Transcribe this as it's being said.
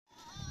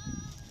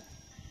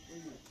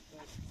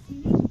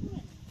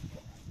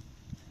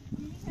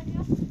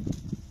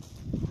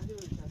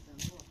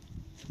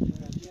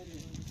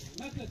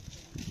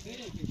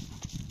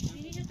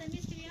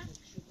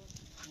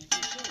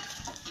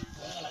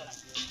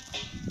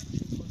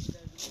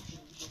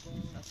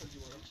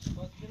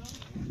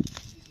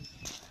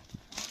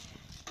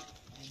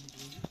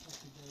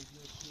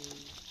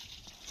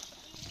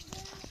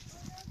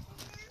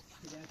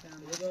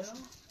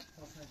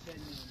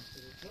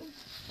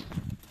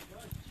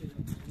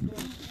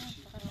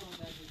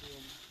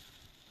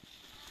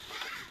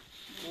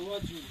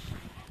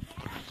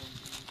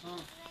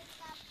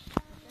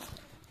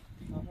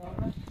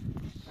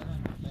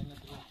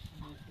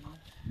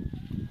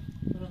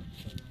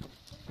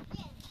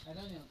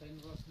نمیان تا این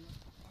راست نه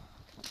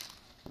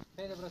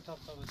خیلی برای تاب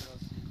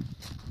درست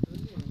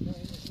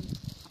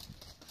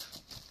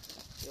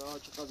یا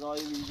چه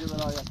غذای ویژه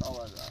برایت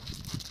آوردم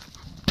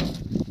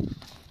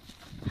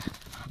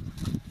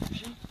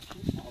بشی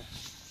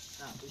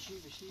نه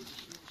بشی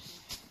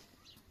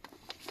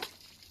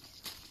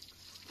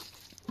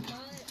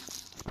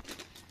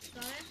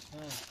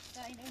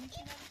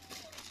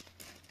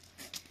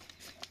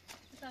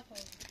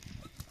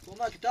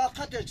کمک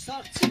طاقتش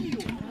ساخت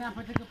چیو نه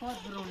پته که پاس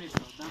برونی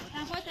شد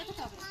نه پاس که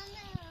تا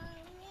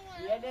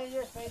یه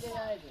یه فایده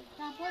نداره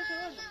نه پاس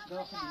رو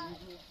داخل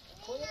میگی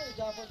خودت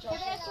جافا چاپ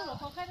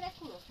خبره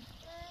کورو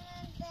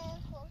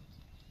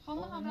خب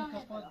ما هم اون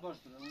کپات باش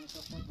برو اون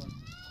کپات باش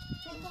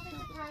چون تو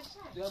که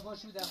پرشه بیا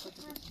باشو در خود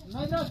نه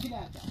نه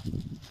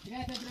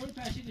کلاتا برای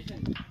پرشی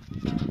بخیر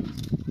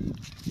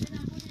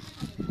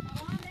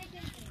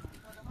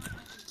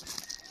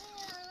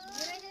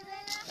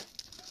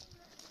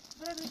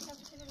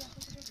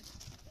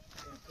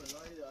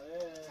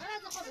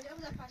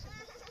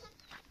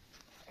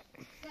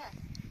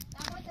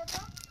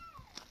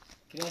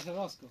کلاتا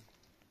راست کن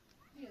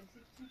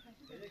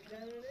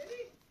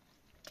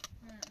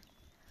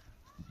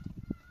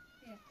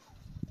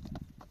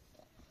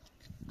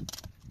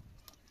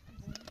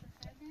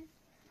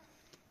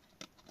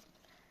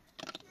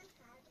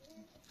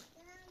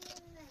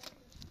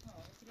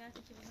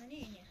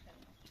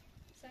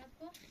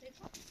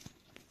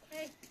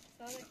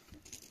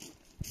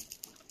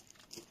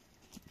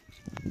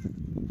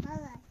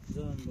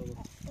زن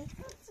بابا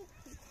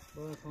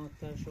بابا خانت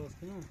ترش راست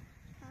کنم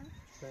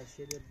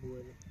ترشیه در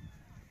بوله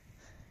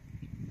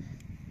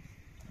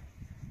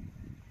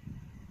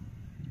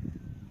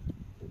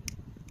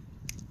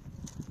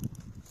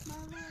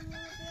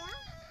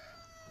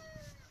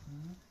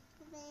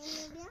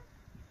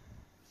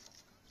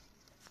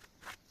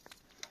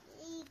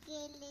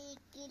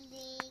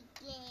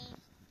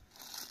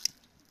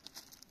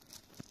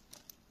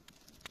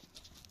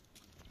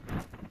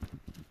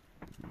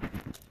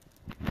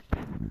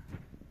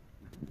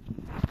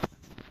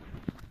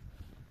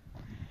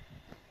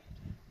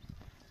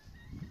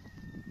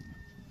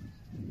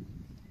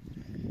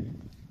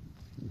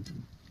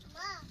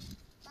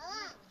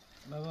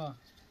بابا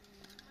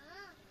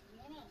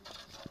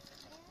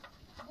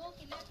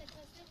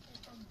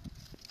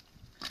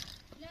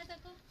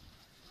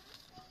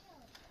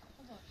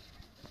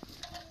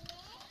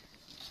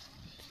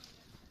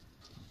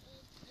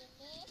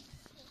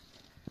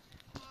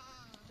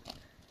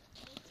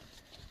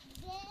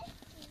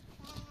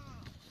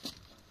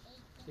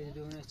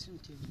بدون اسم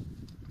تیم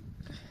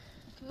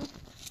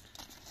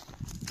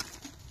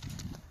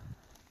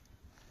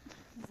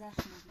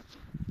زخم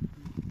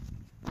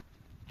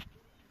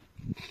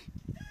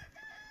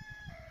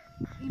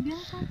این بیا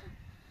کن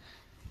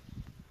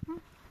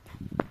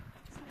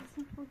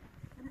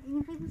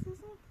این خیلی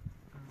سوسه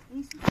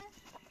این سوسه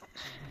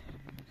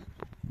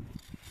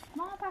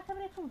ما پرته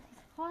بره تو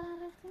خواهرم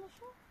رفتی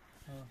نشو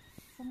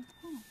سمت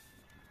کنم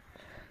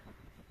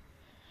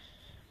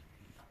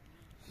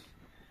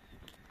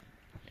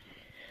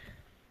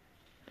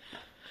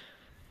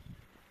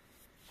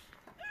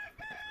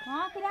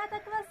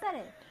پیراتک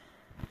وسره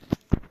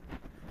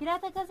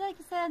پیراتک وسره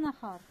که سر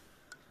نخوار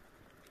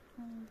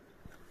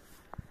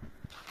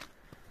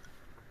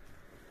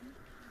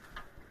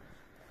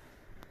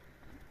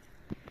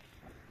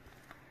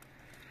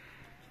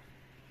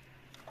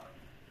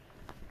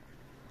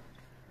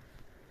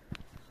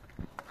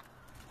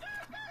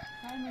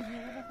هر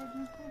مجیره بخواد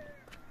میکن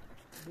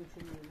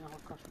بیشتر نه ها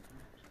کاش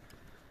کنم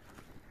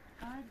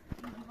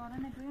این دیواره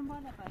نگویم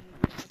بالا قرید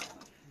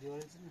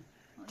دیواره زنه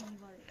این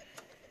دیواره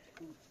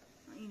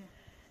اینه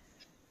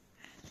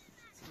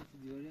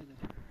دیواره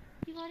داره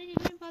دیواره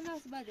نگویم بالا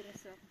از بعد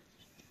رسا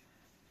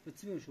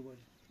بچه بیشو بالا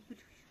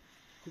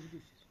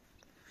کبودوش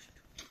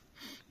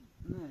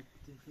نه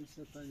خیلی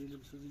سپر یه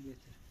بسازی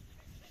بهتر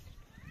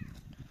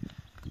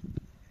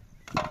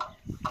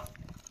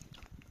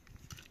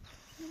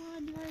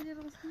دیواره دیگه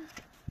بس کنم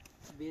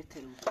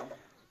بهتر میکنه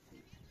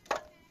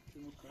که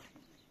مکار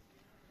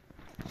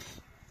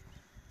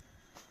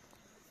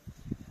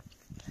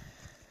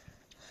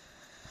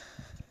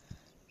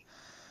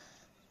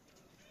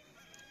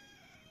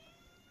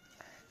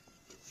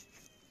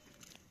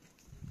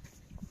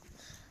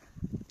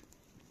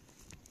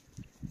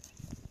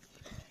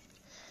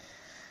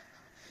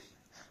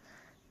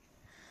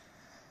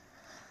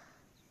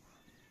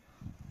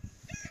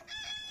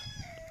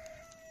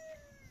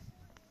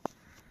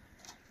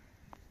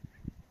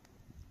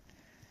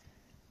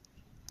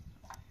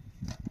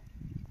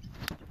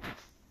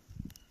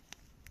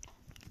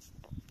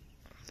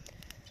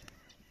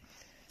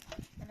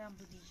الان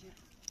بودی جیر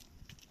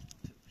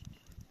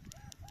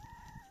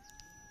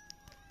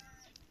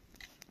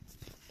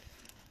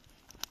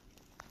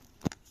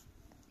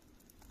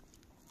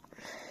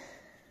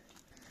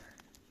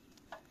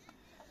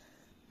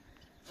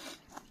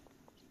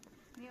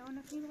بیا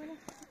اونو فیل بله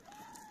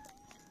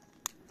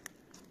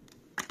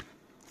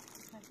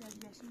هرچی از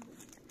بیاشیم بود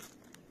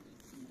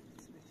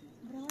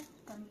برای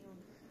کامیون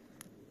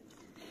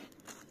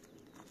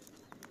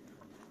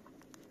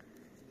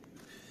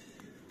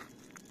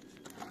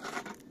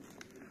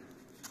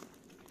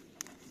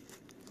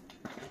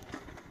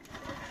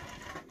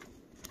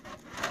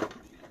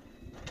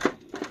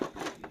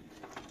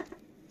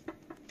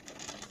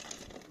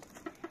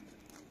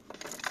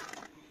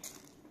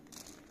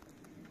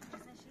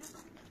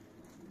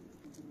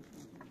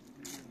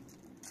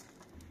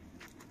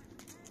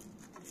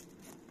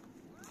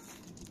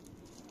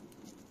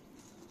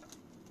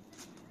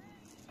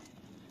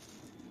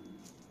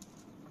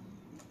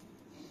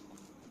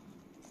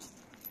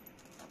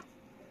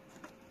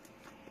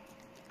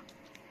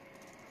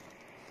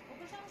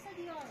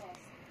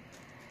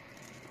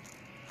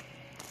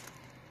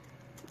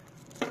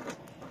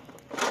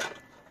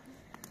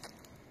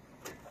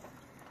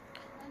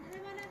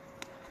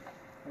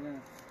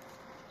سلام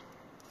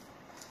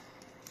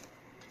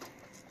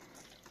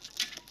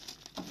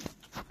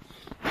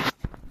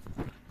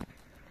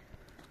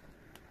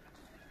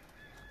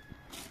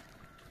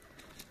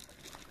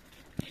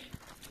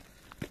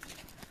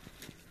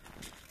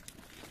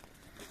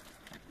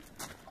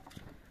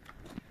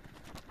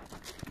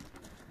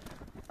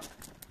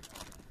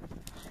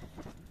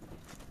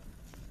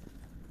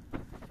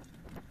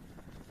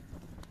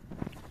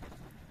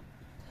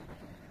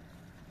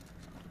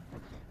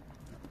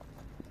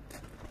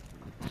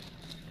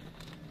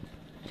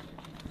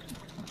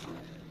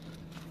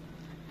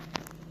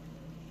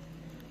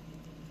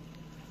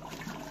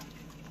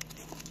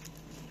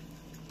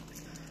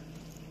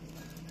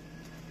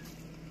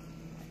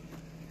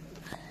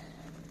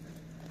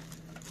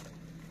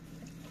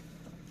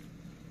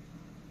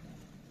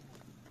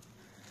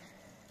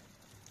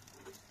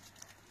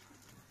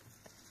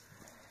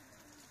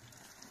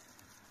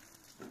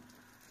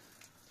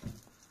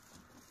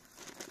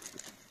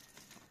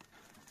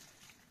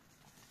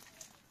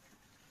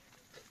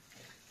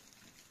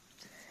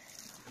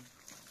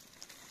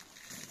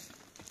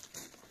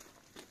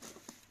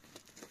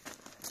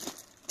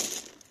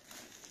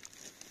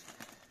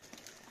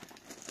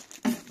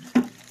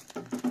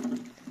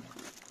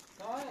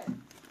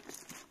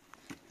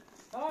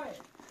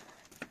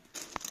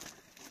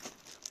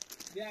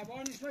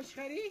بیابان نیست باش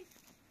خری؟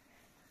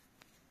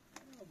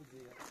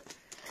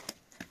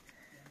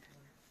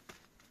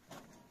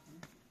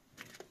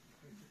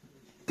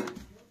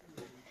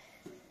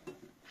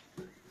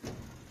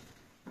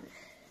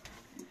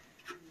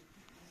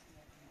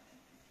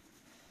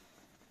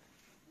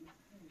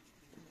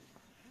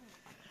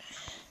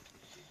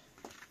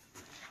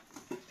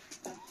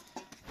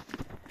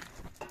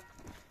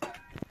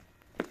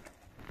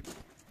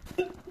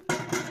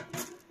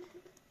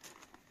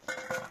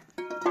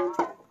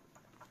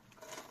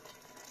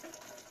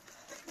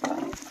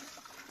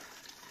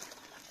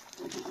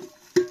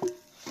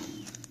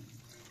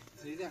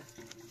 زیده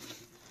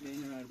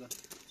بین مردا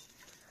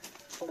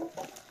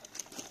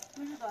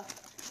منو دار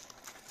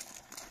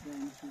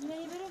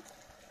نهی برو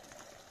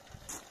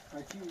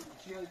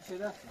چی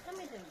دست؟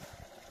 نمیدونم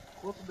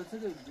خب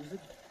بسیده دوزه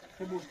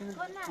که بوشکنه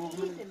نه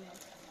میدونم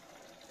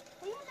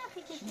یه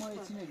نفی که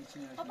شما چی نگی چی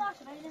نگی؟ خب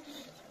باشه ولی نفی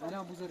که من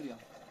ابوذر یا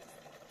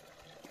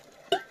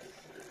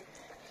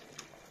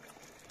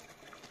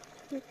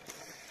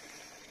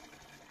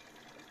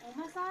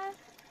مثلا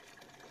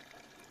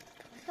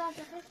مستعد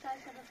خیش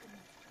تایش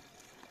بکنم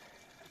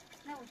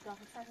نه مستعد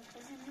سعی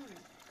کنیم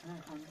نونه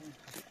نه خانم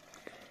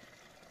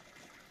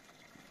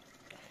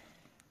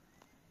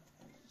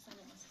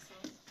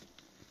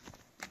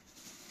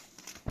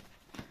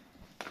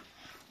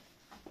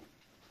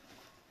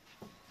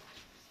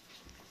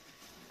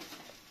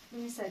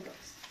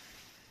Minisegos.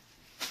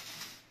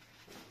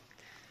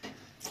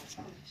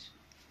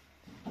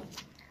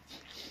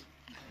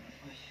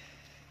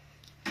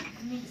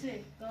 Me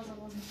too. Girls, I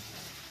wasn't.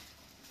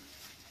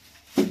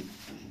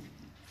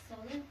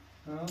 Solid.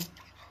 ها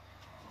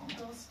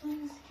Those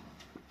things.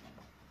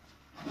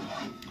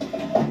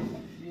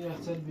 یه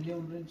اختل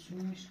بیلیون برند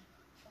شویش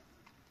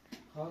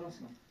خلاص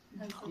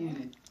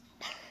اینه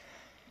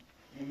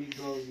امی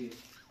گازیه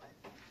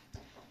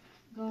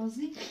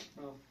Gazi.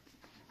 ها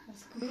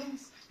That's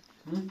gross.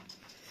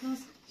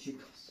 Gross. چی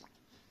کاس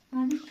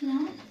Hani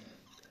klam?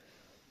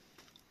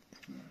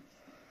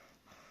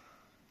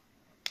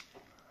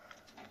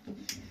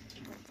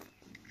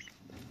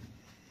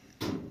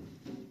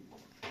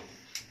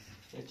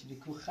 یکی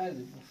کو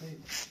خرده بخیر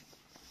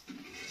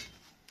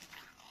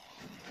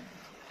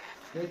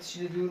یه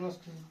چیزی دور راست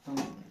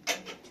تمام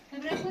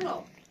Hebre kuro.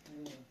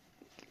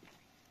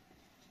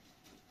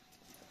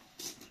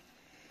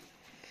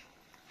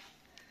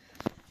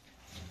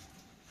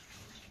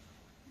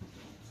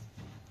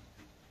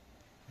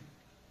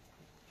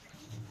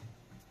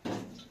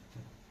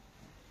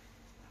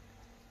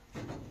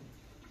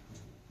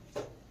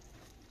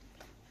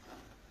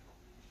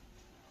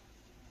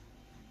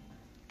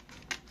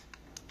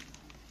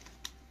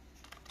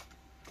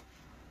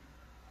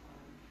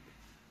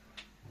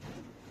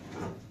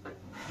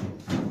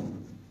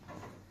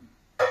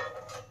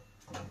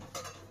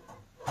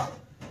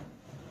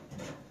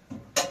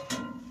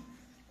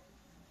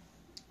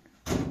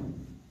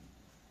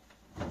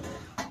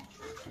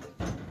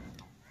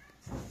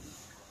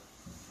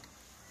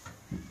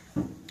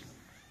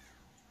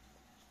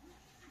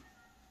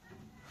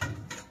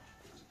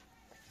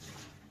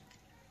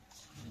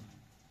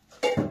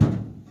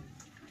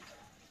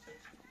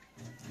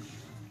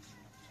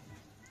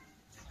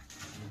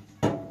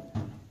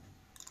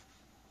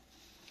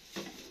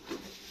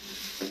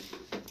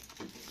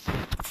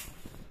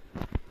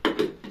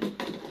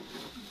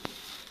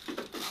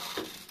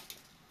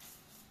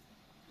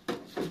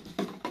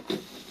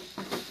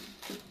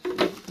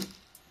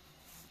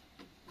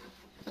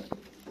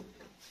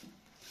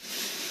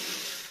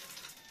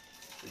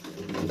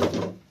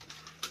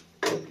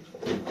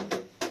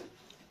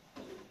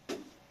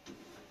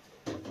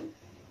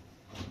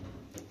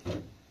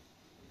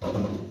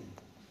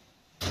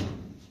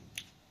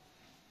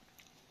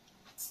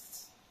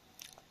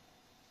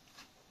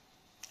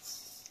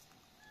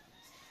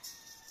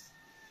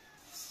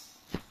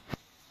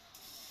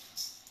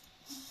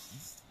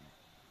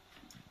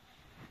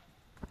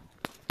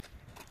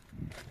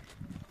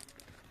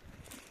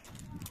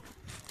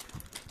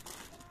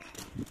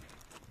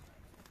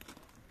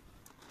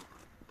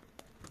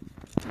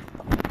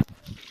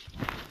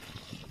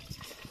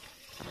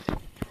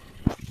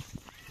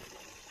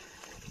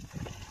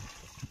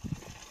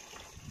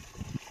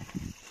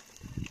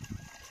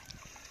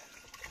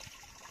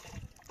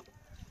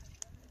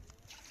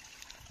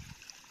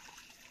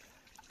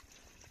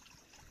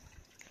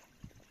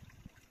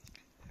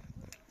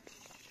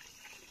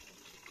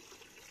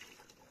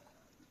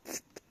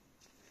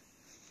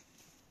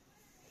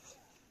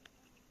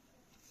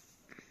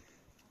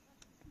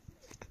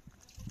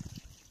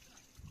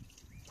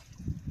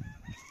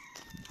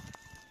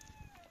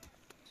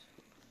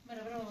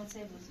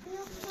 واتساب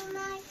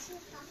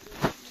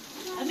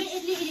أمي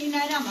إدلي إلي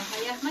إنا رامة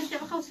يا أخي ما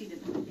تبغى خوسي ده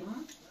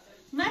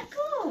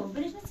ماكو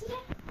بلش نسيله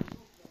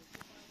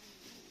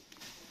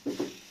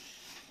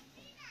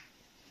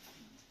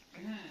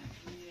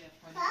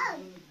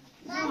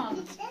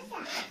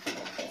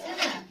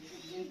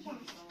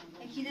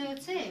أكيد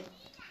واتساب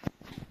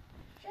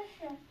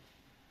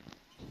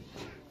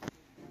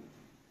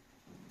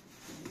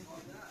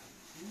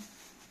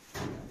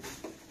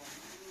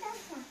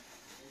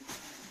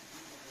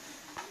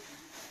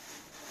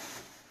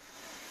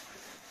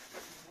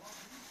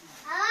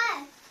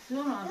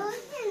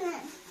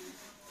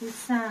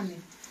سامي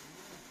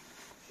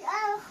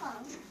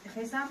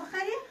خي سامي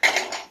خير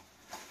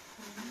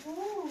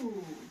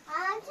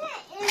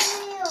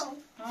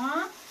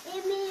ها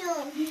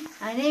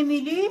أنا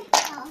إيميلي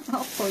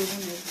أخوي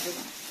بالنسبة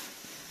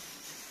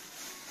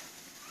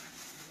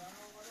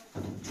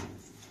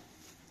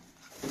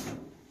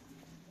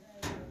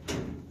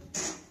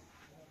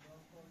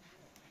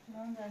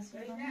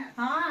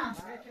ها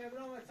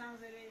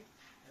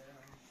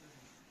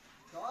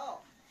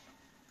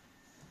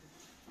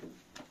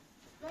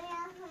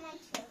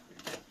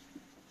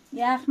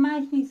يا أخ ما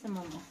يشنيس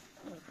ماما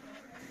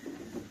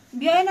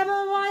بيانا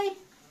باباي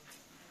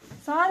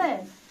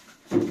صالح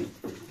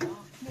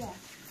بيا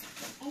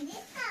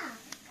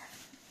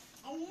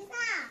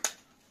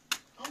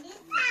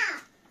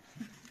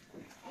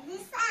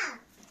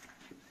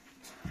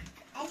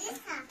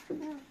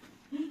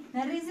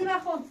نريزي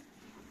بخود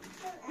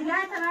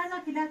كلها تبارزه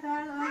كلها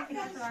تبارزه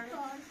كلها تبارزه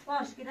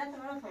باش كلها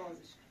تبارزه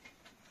توازش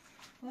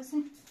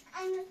باسي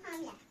أنا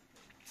فاهمة.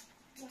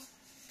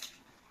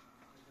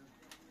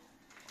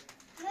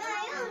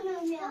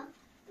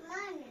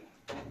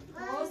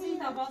 باسي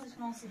تا بازش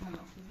ناسی هم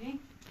خوبی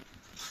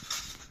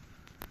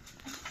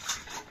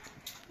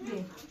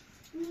بی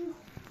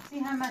سی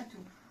همه تو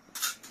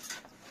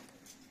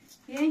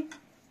بی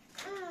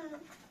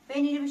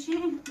بینی رو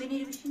بشین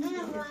بینی رو بشین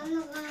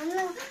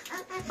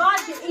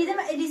باشه ایده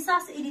ما الیسا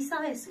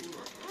هست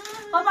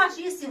خب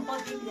باشه یه سیم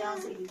خود بگیده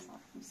از الیسا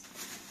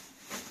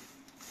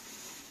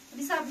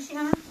بشین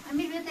همه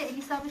امیر بیاد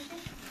الیسا بشین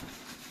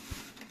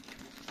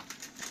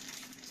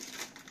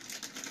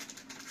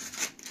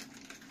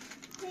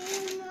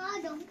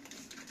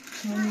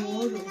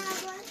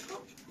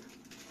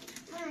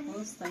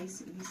Просто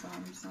из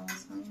сам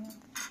своего.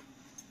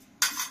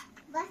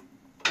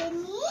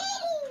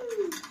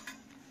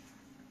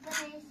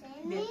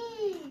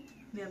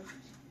 Бег.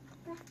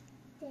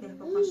 Бег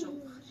пошел.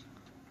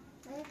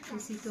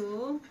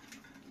 Necesito.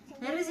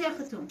 Nerede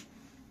yakıtım?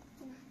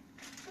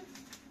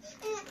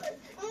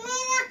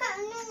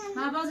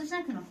 ما بازش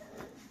نکنم.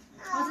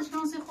 بازش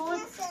کنسی خود.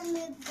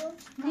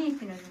 نه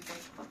کنم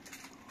بازش خود.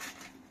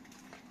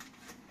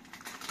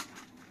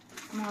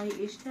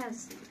 مای اشته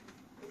هستی.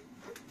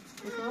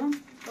 بکن؟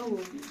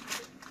 اوه.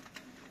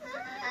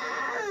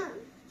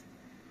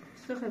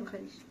 چطور خیلی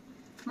بخریش؟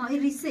 ما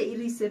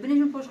ایریسه.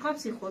 بنیشون پشت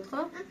قبسی خود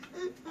خب؟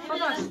 خب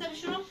باش.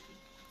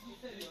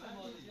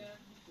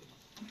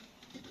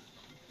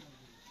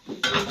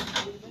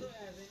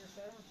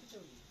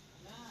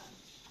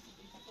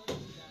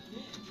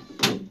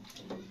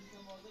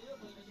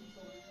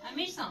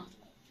 امیرسان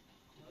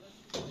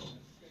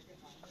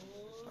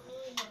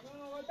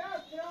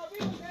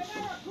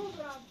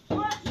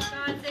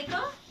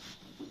زکا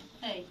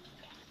هی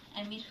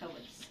امیر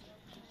خویس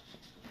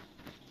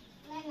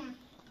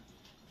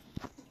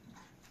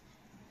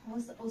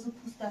اوزو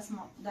پوست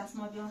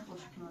دستما بیان خوش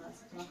کنم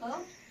دستتون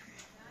خب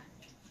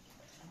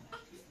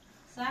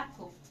سب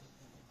کن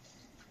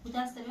بود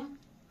دست بیان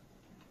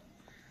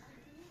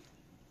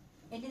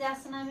ایدی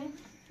دست نبین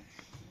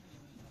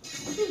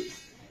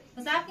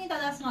سب کنی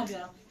تا دست ما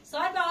بیارم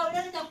ساعت به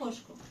آوره رو تا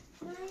خوش کن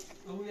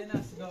او یه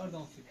نفسی دار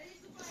دانسی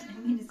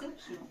میریسه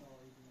بشون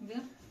بیا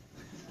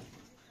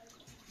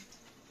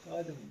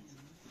آدم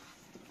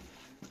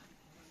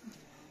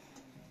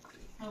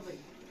آبایی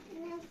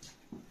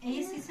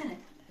ایه سیسنه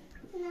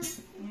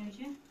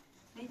اینویچه؟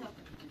 بیتا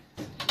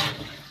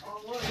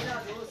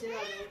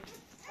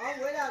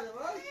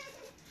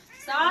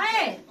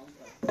ساعت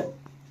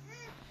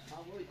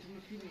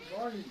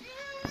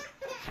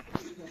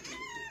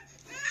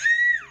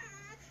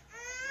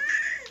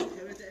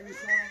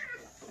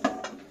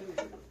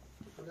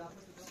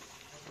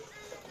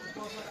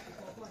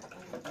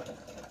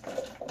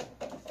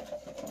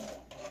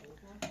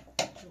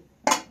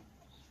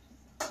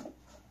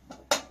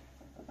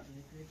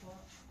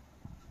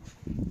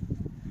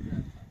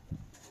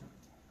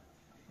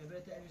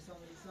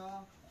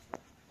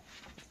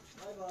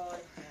Bye bye.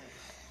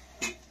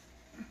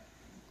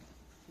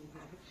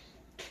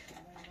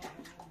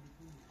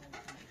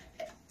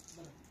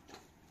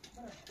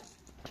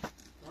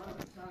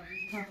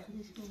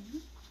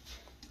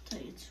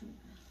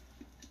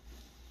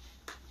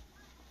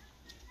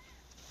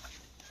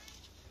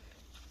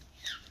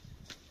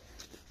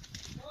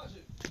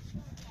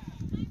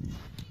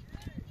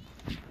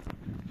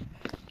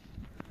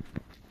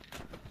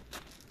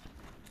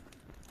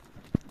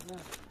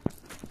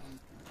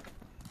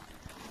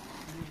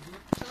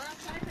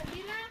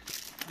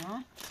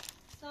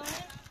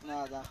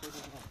 اینجا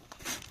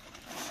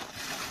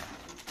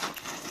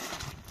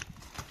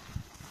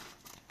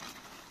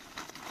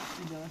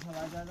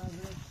خبر دادم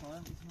زیر شما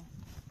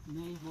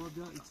نه این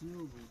بابا ایتنی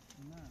رو بود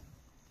نه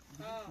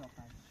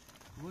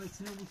بابا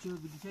ایتنی رو بود که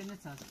بگیتر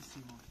نترس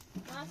سیما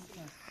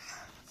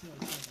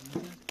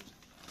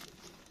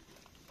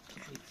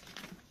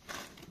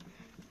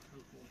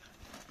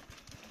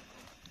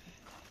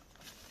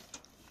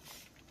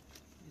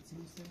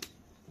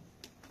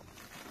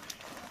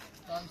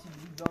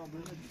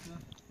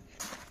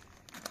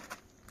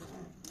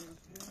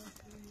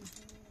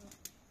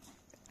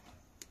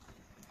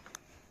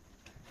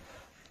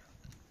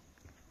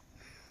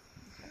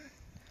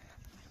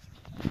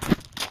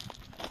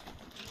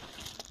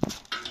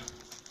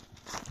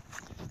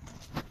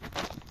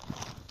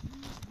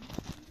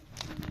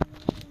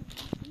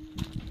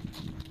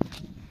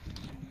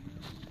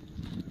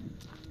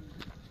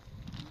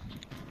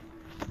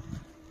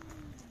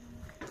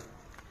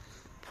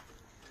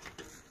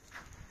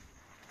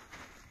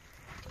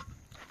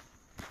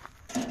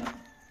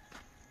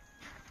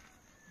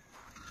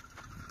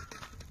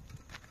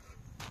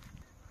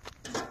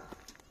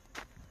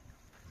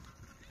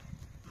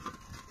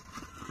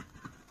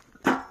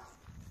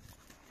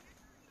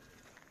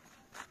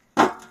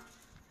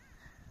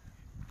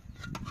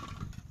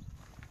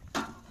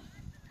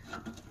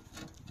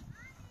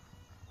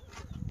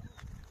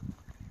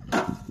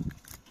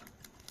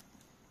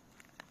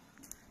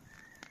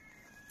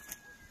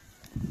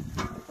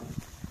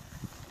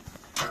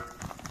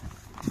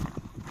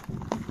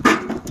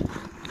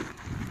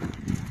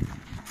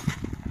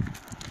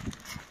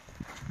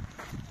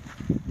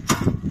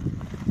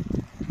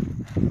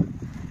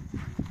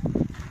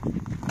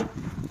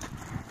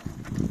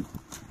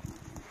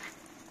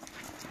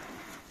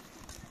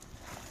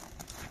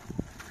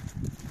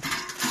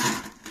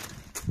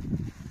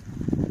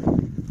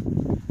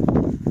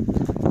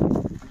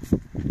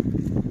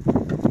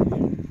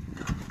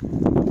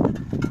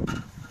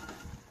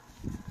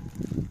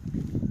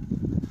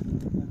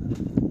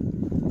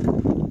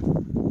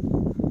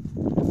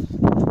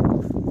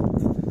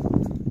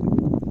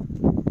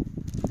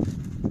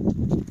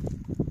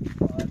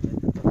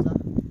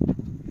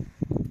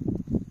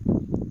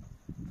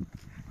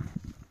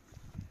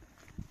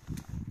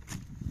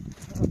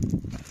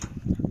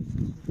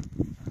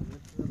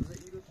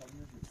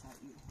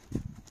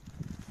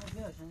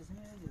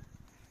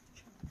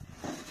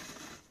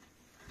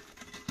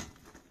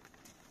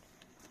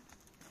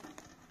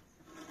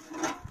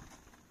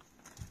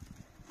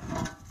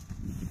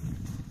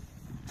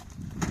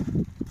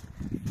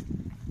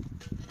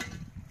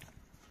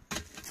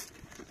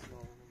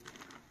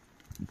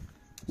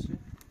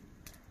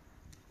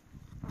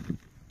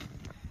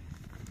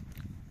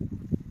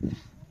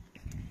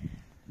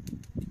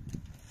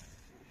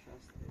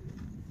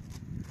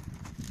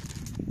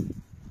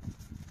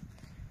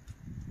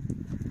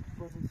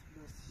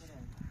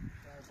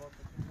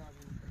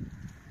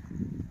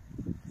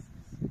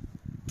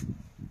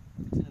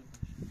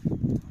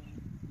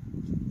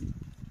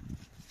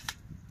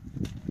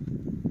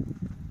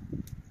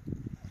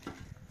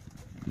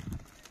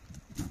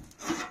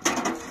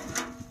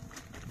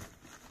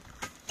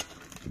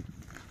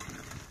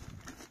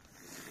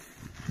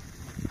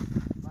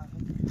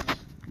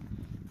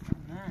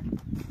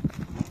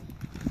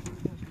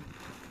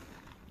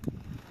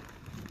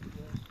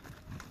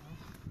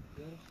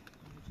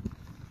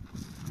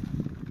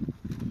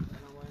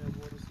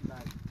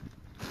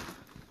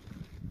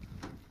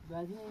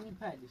بعدين این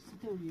پلی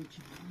سیت و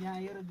یکی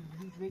یا یه رو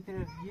دیگه به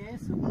طرف یه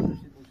سوار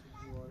داشته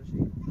دیوارش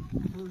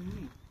تو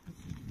نی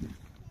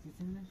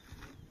سیتنش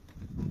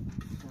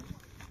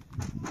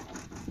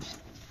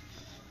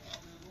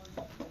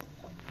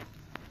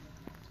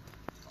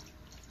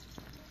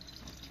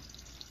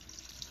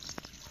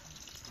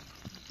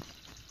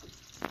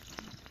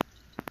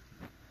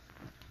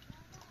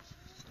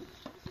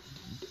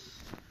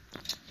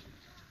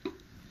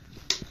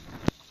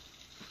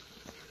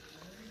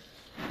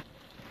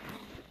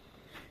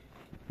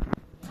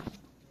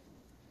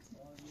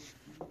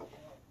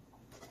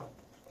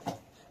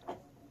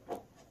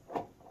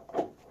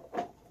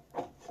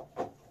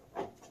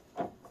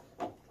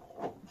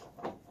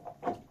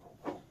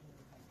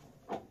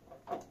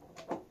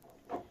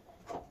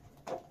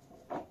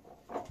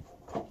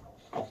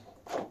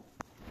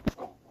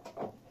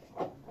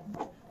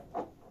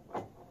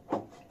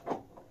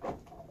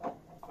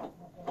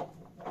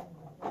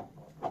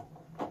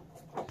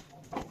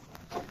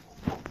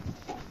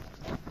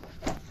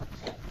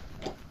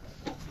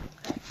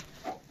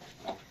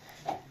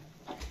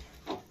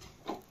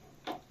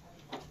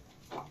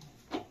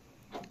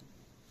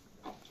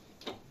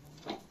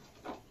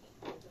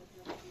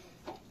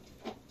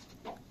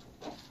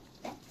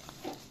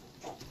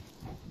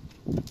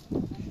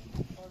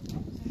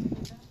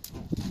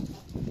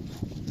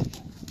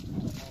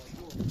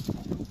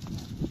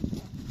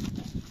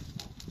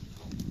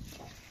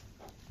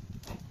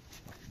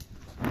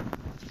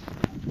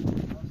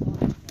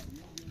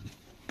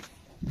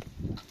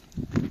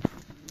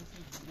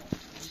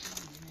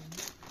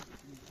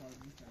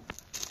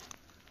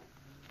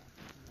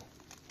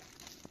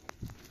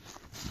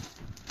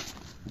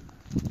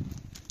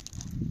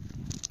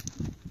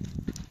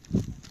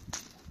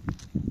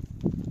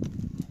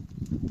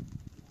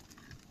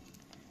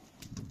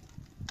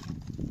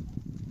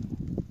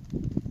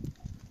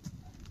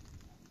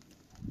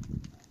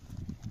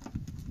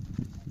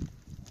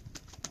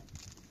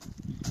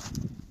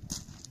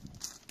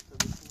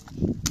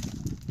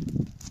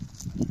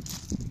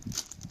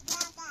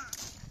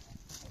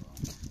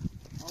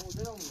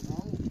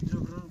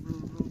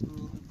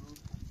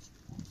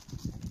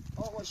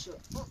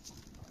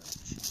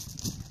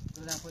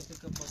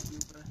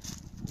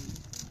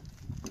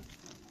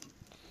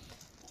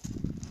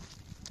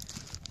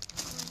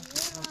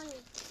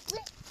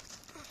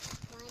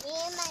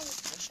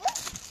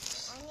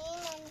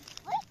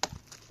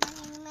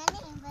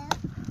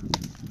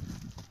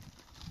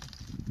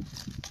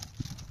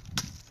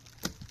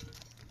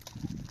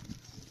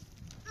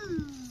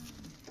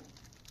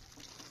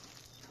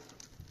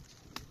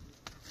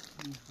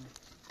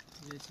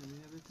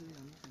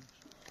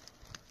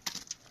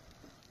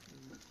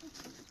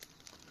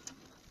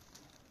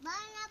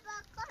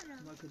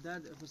ما که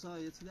درد افسا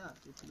یه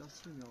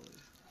پلاستیک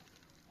میآوره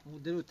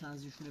اون درو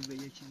تنظیمشونه به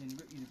یه چیزی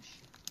نگاه اینو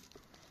بشه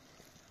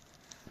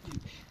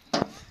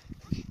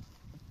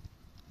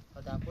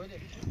آدم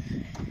پایده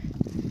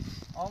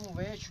آمو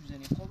به یه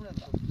چوزنی خوب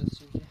ندارم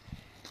پلاستیک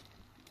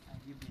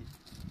اگه بید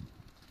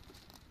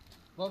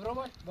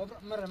بابرو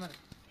مره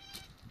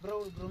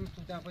برو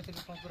تو دم پایده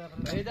که پاس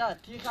برو بیدا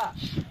تیخا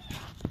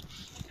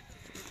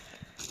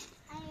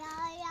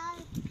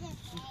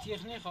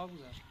تیخ نی خواب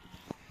بودن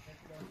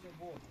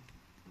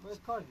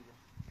باید کار دیده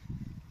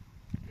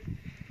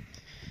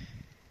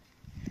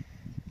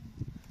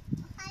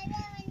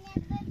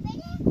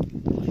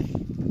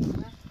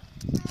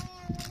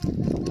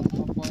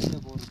پایده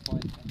برو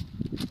پایده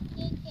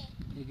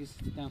دیگه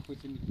دم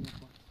پایده میتونه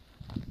پایده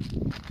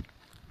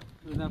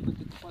رو دم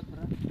پایده که پاید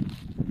برن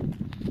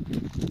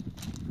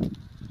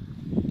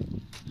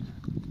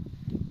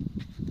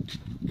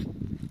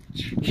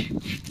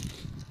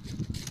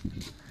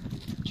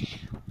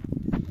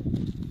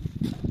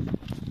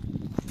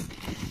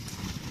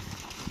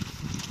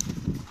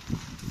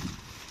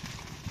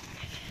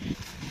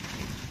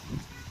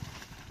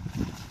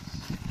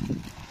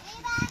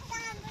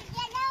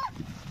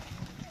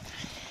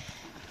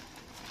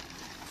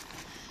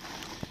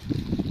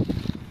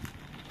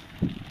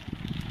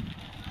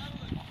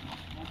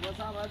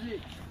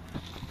Adil.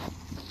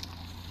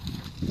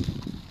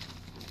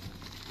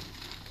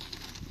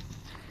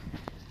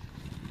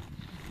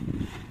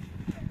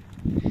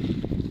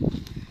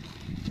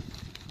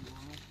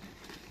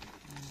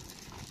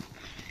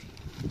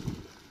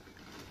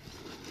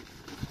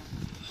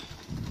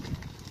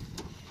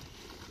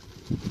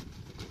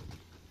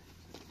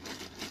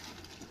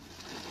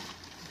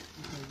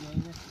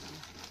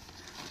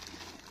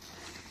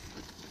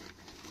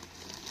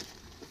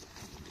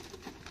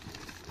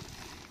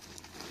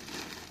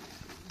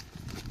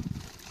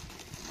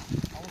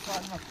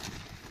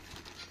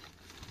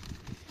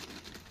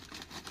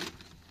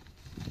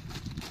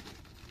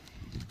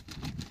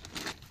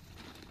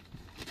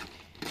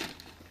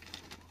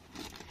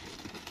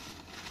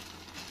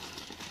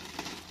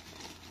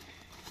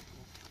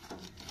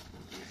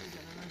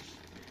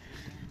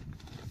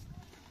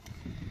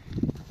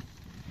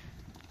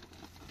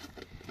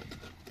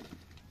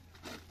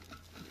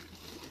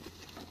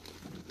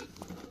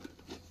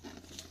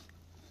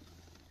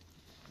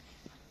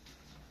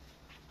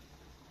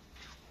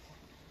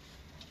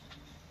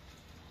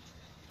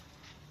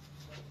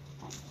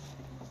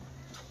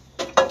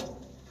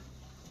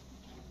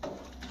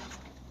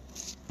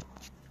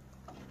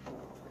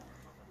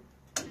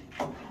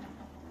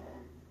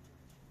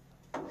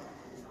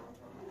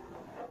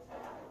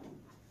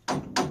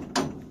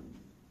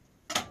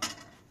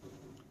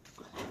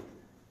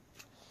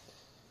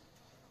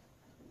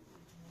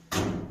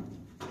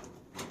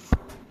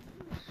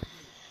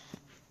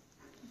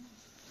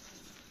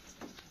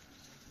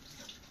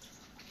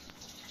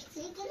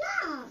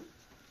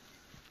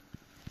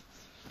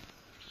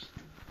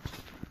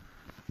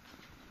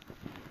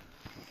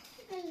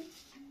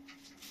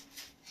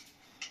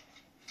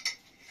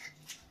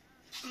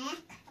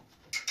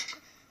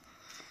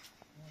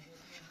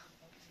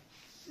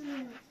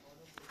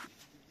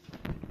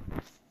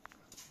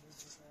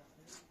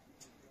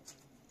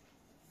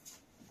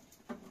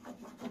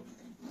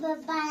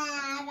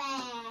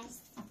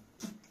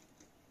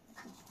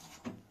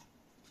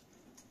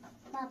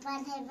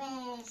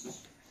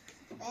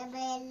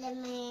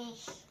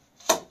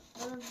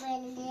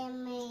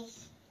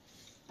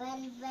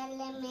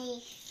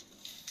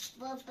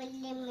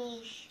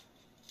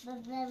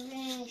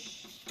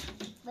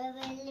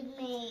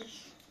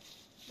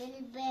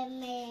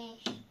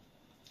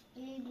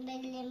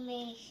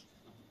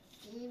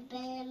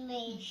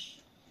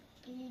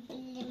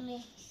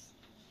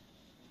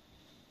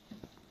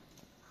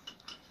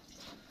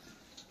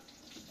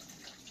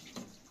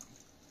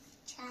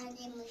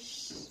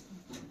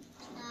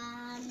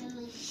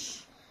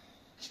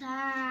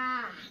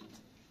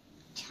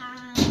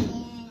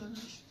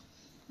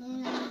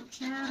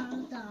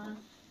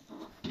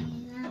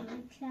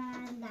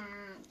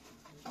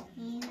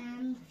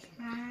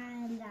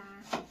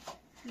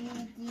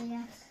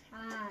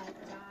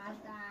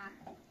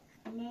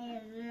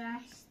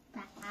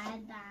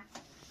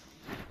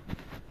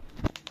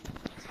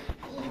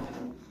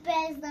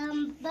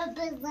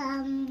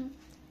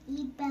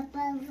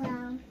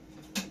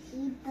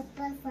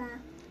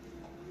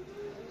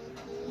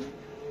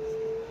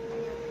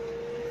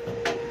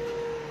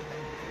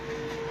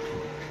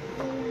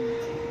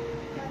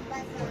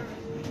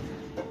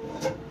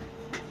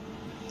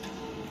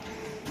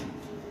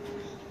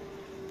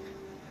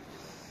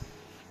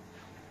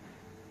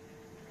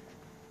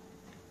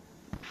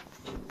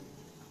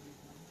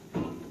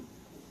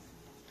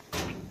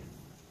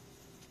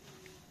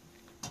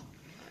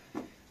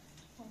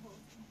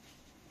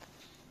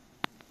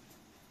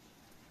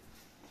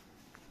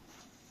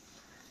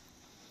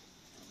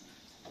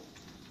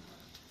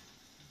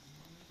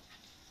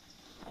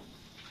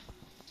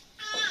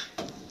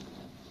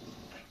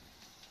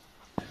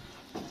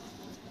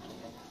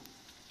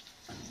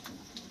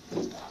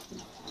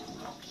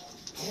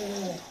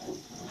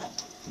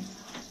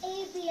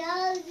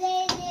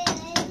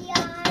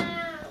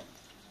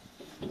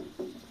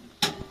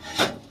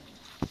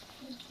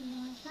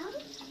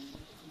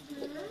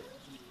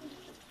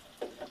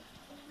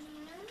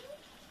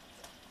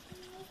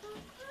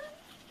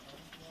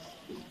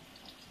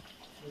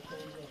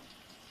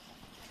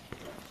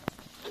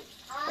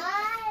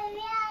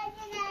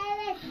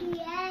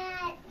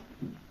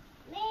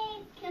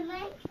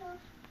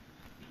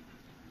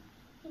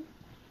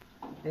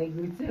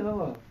 گویته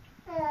بابا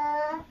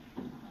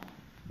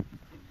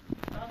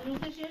آدلو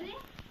کشیدی؟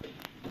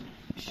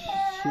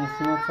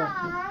 شیسته نفر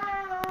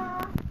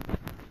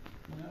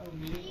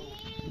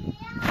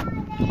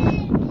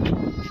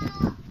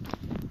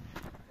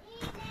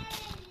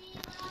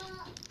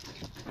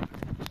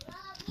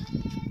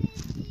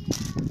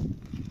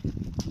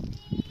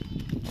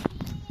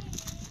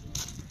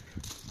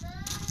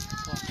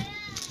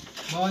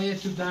با یه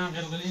تو دن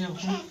قلقلی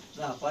نبخون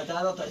نه باید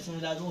هر تا اسم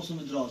لازم موسم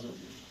درازه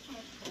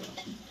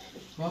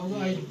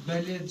بابا ای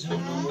بله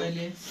جونم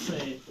بله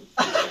سه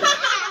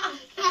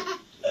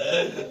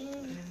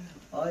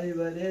آی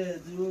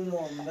بله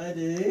جونم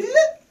بله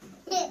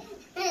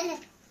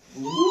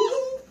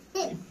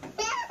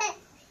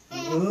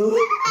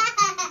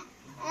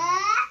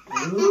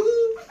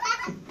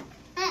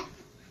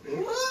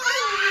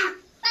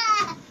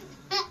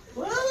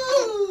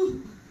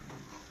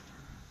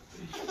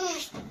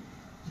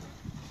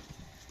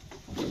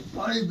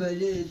آی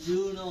بله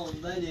جونم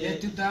بله یه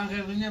تو دن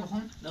قلقلی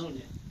نبخون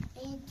نمونه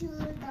تو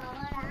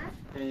دارم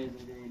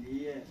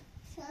خیلیه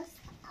سس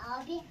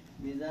آبی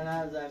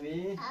میزنم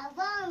زمین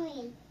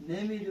هوامی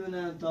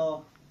نمیدونم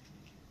تا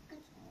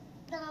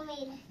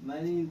دامیل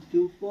من این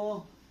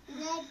توپو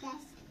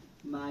ندست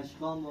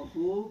مشقام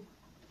خوب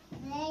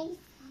ریس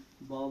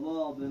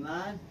بابا به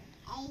من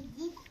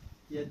ایدی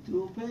یه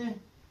توپه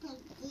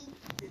تکی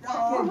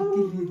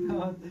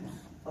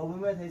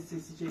اومد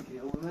هستی چکری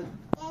اومد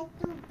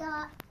تو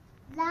دا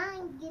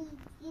لانگل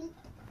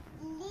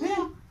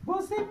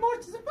واسه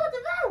مرچ زباده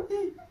باو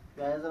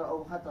گاهی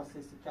او حتی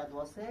سیسی کد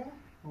واسه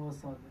بابا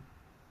ساده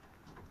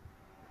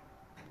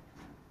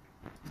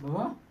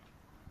بابا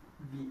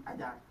بی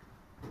ادب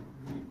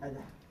بی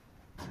ادب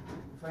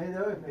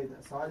فایده وی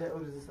فایده ساله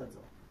ارزی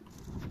سزا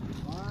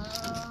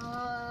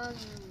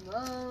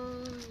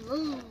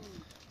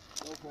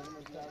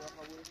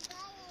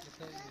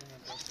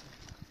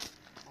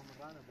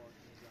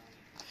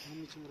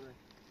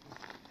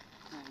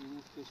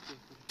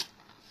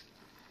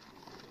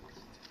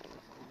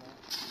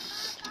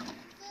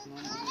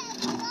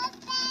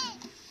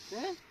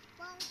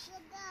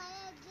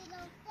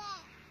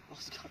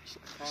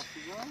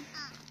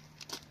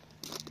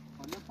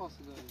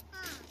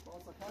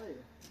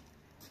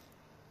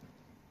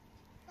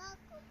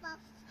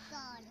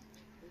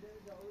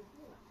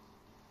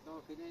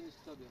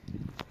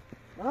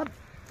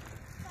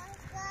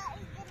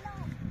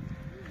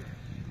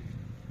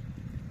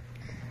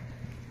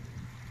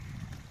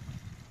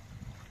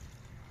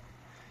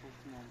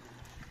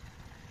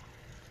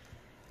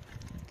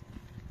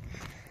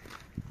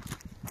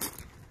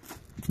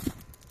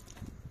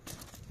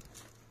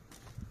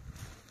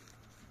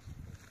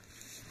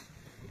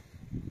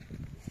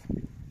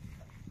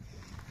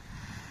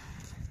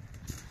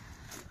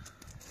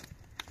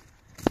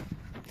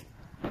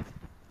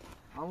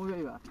همون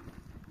بیبر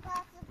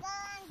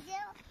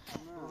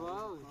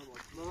بابا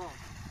بابا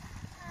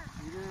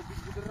اینه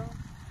بیت بدرم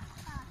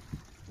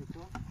تو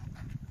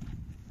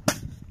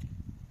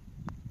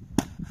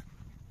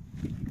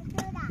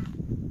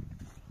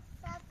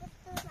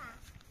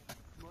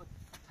ما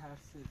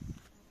ترسیز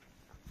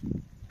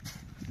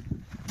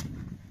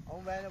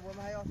همون بینه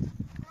برم حیات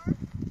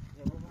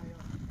برم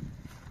حیات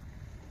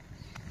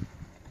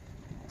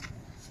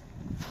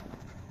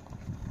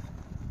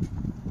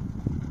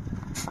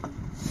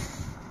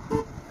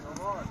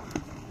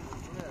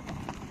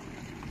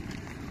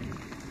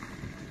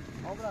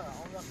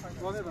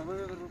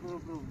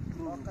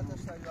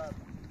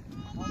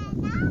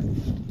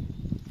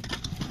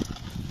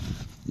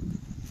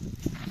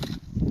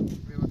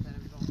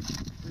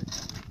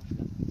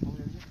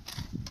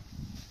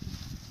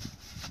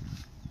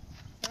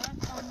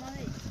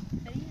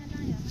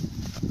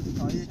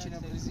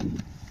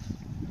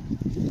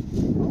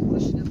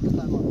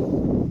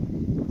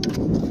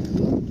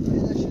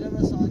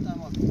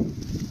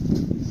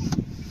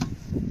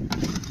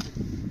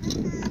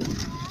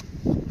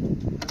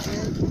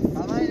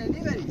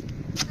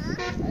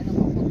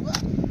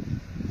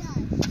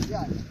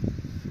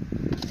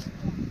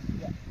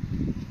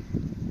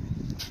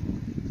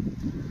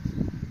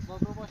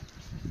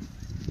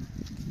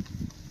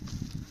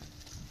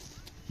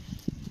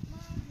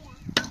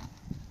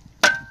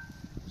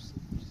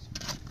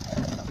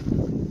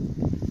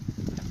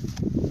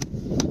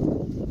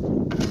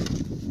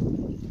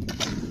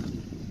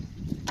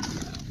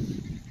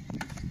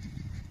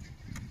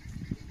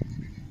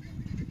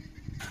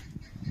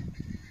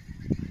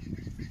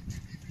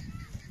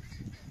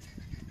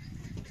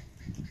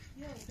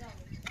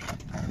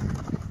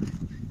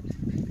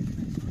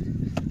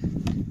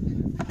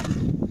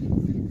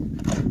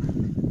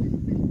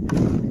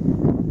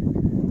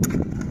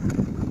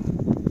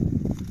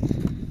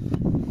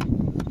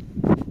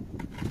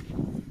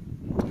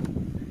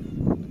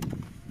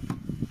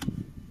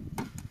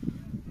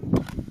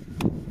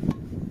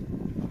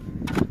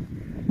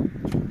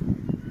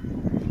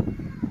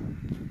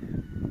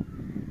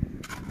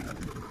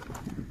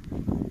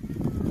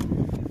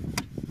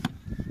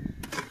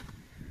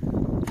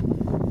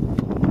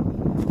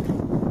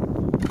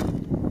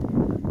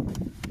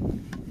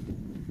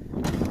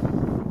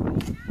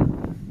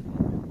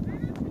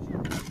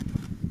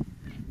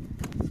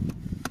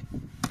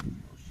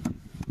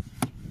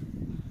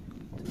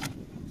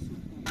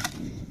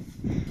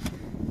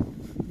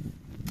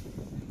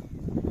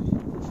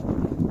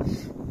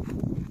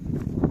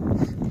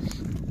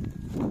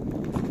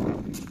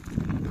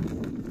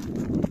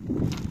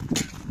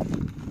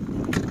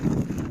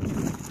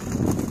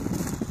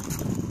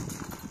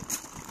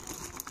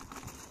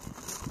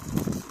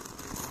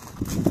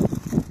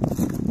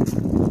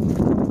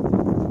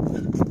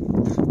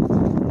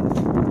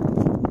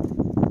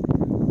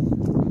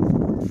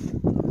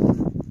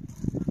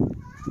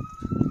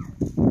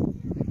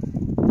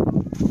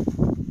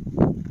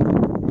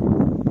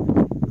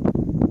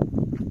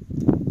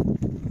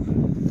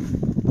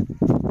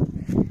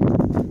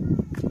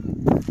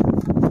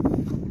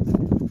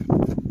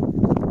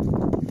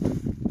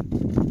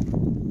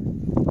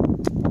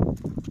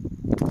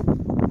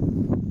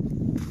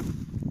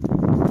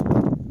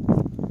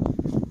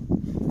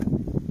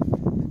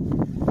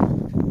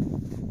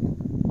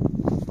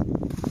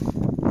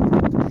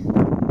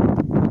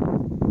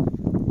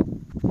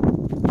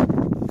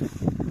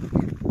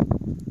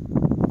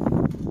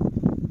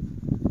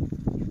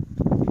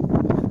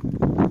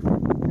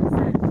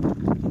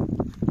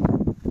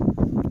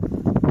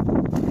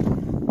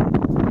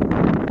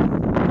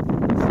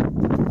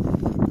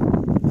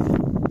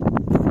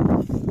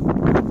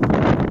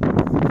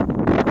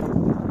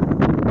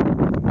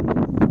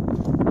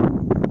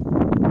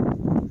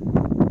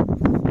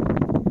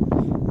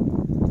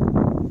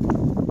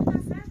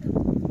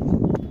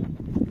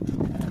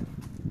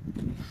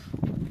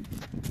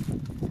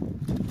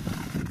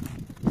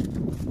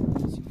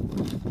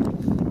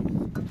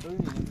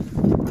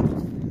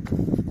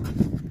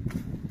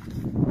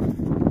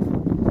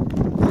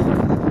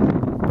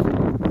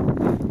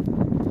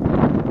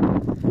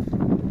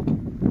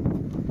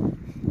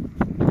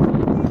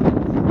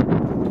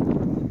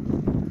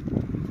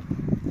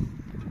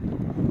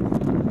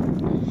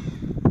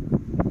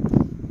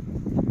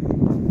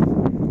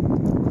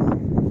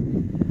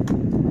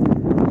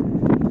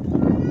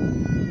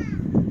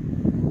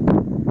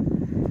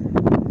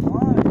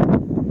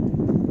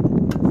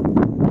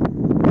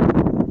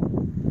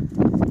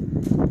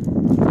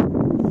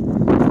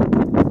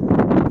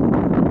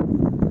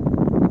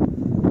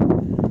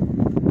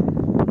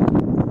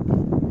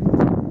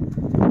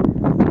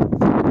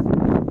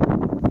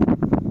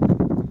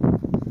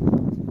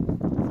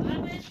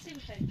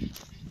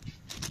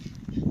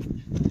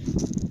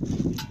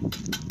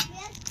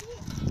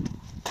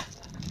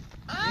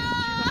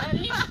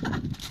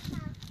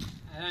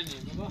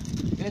نه بابا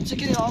این چه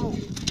کردی آمو؟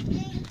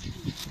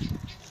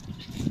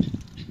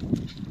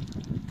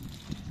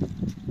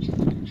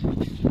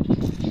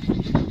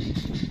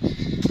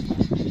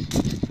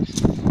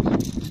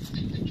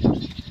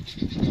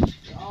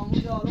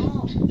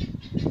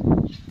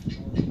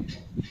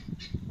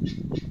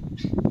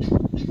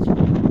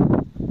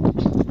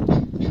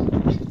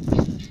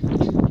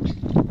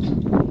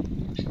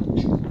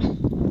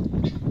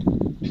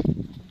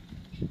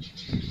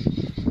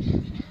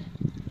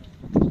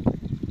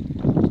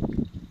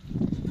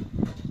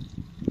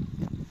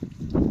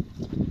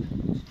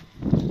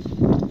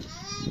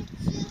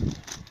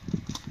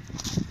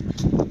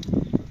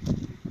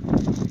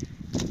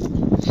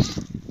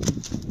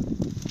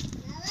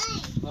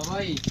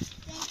 بابایی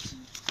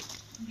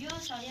بیا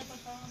شایه por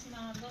favor si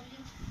mamá doble.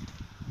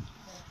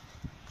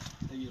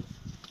 بگیر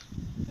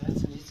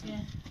درست نیست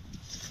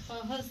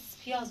فاز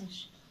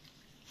پیازش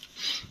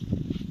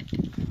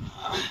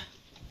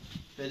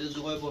بده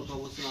زوغای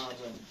برکابوسی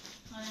مغازه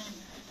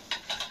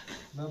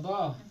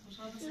بابا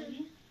خوشحال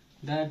بسیاری؟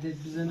 دردت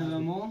بزنه به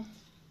ما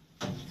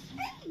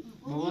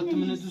بابا تو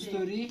منو دوست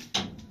داری؟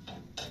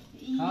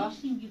 ها؟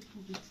 این میگه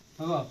خوبی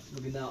بابا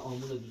بگی نه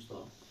آمون دوست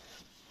دارم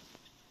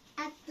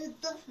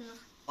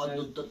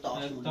Attuto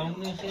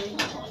دامونه خیلی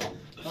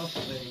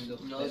آفرین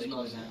ناز دختره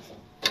نازه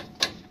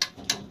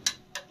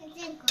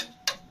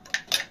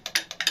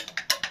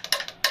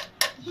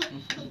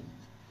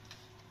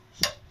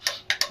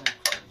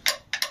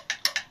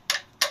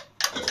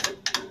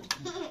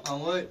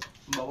اما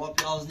بابا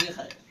پیاز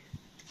نیخره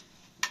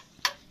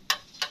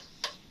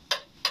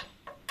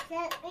به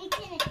به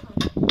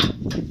کابوک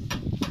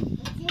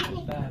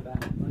به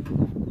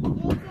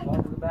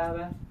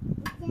به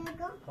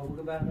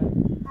کابوک به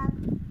به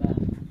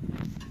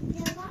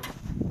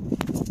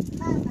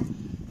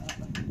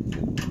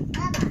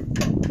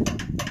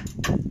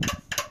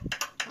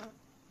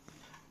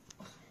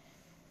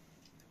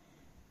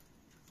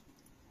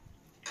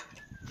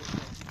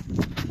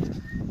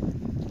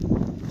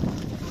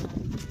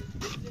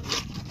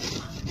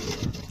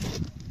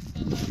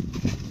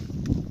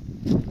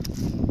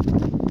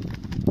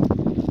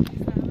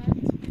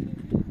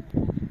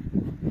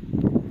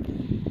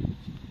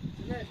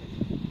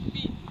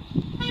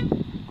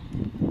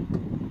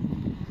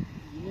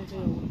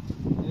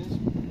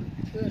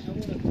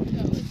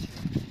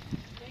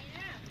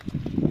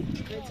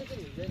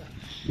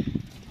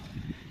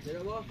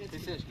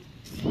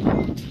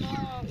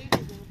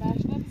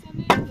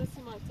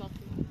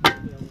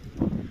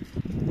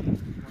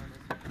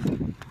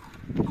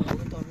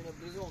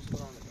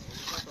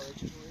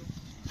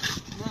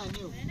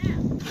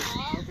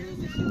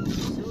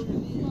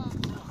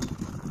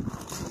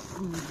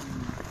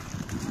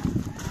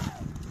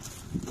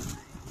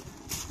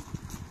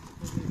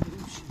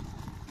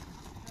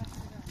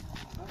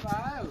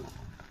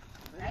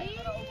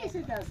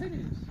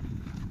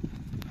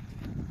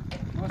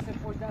واسه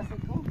پشت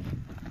دستت کن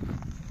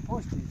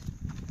پشتی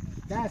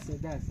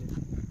دسته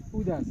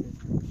او دسته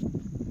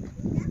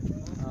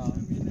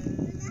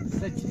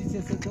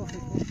سچلیسه سکن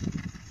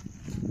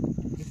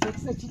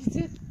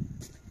سچلیسه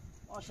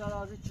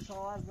ماشاءالله از این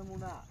چشاوز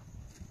نمونه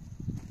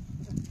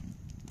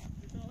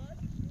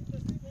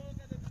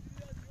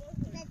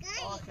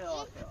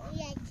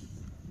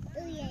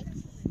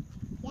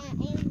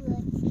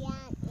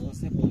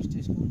واسه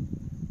پشتش کن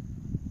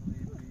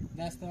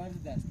دست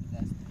ورد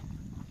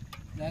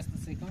دست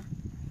سکن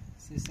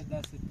سه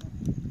دست کن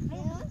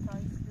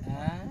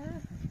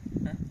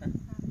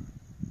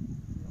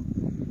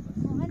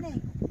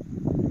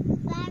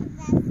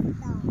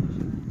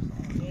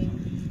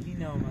خیلی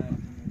نامرد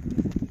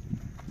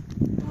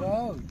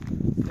واو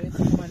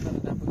خیلی من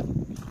دادم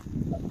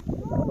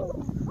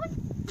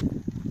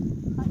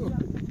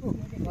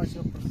باشه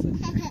پرسه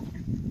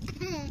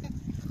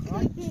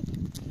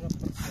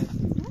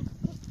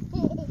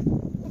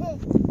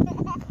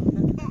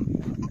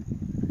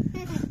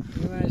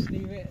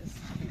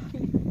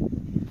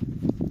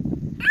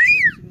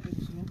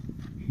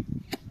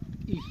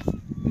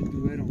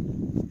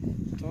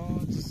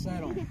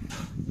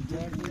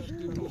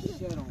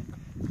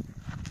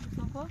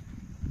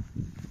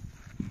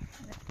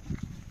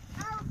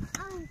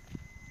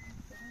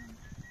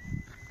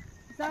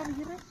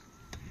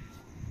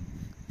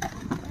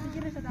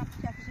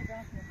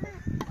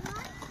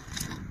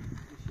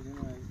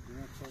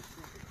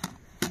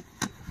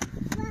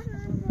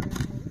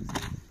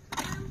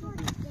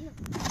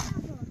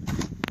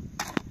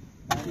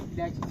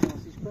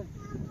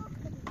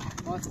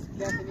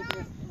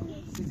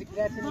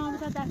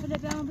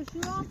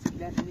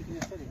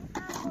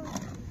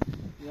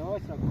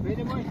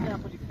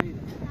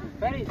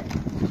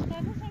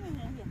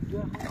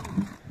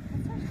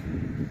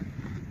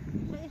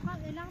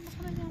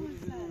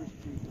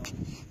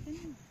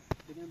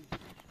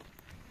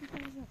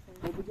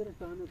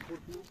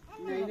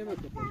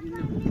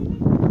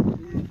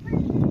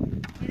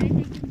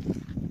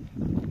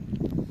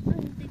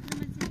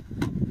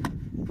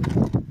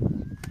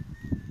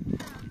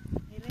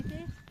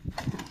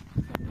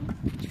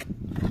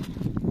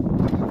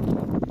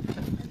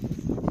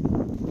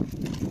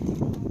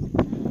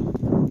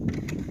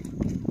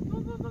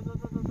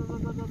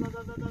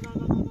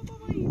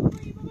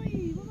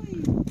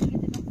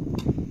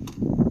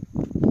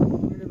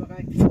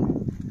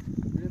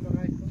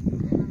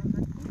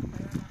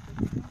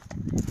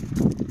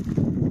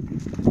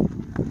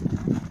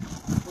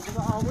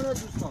برو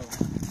دوستان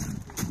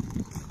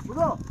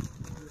برو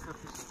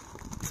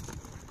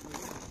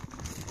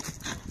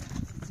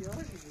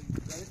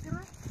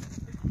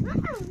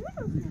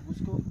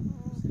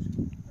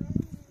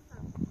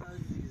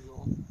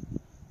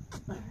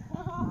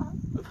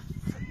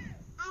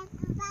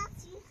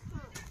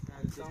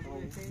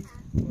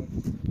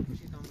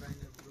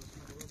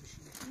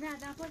نه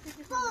در پاس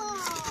که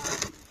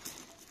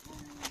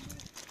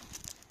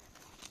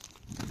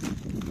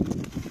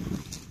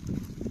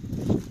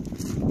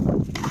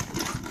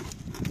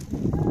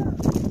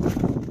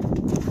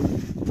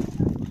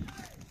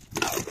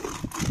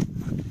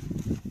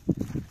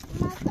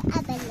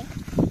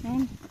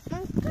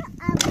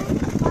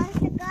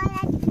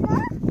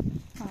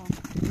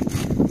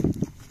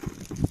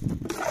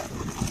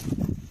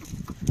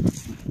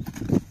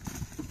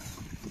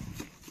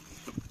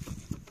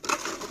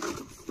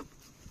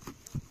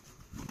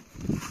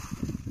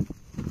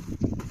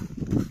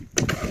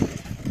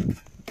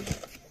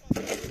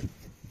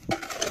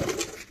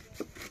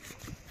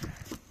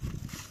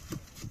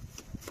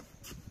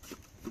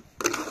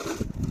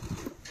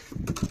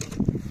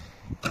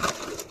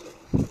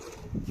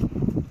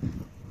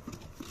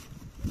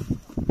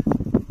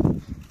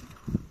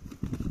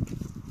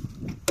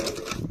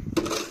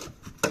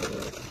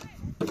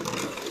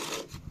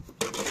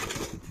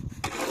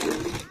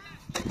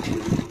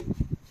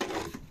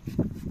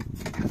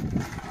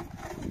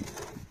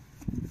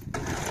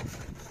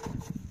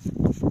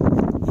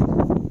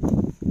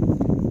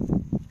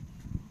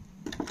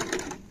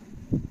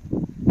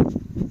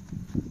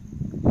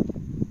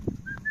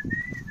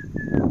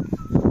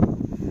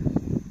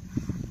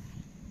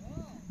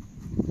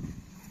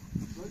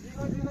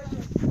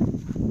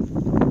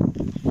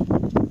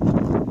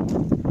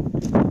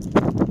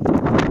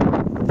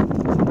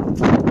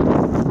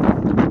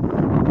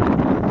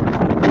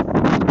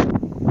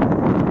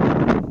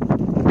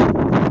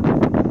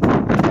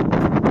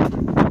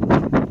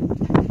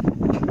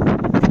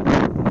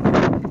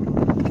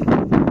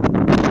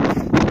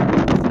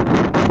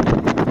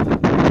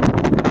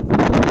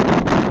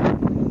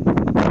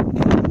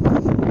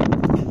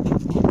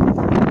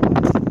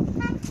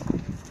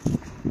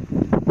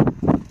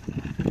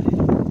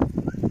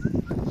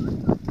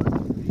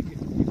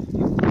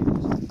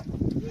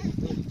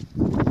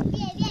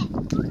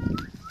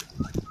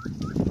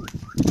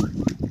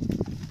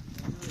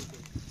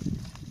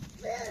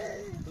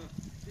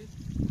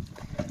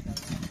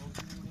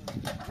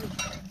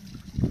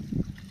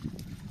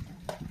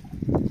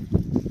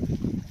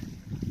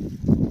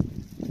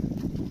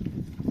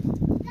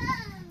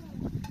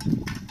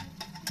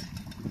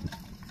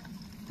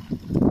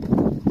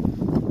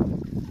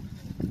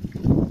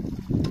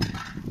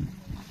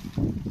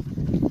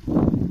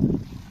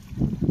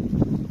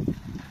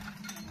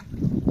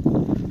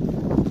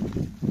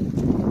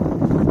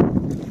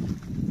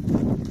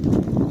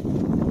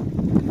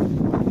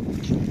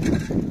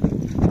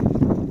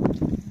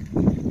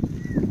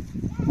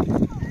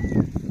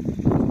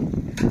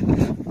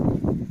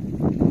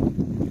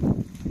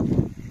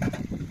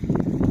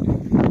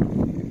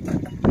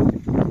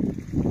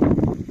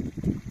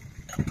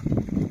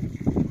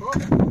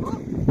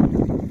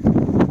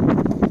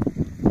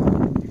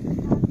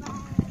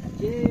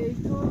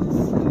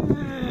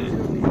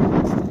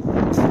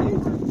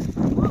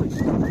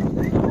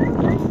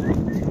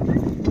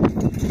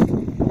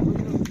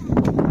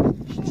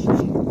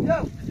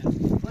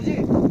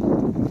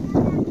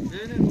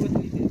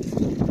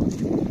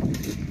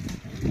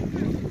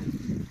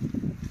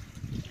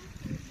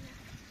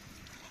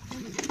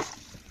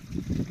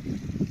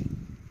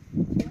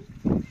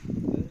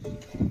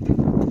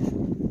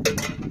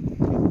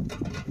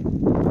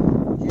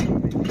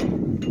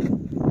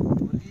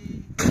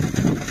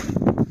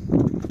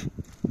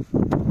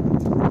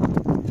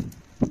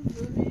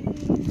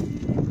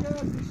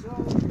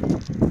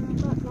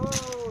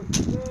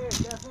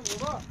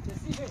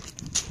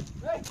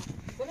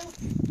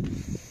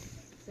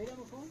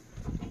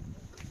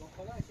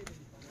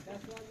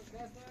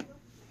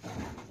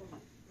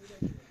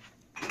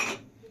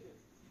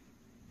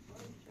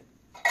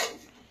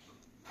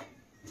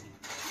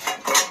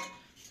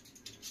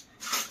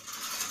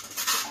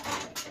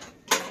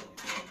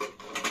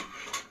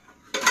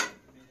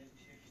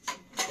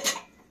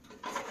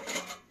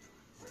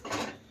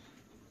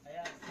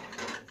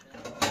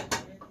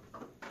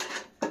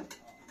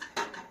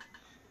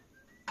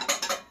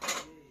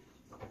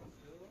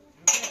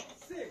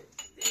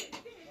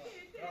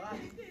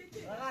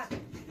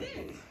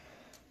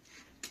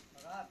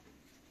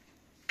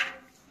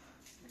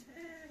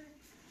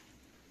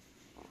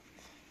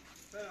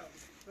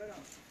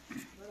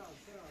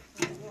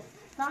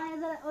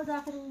o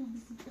daqui o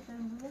bicicleta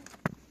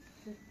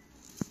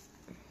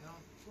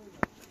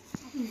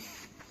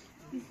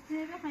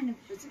bicicleta hani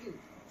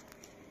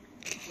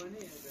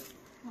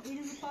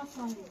elini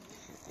passan diye.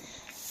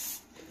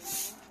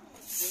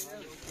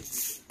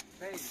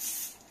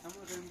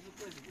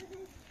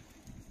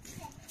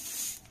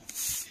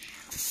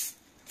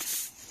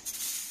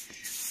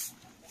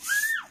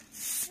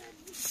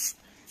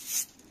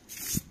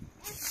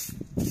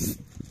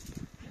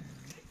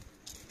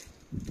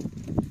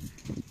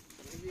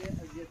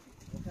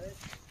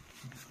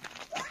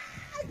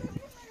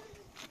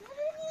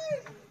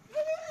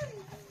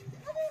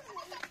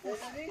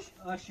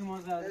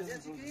 başıma zaten.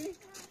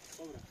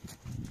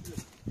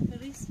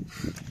 Reis.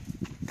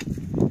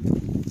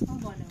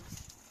 Al bana.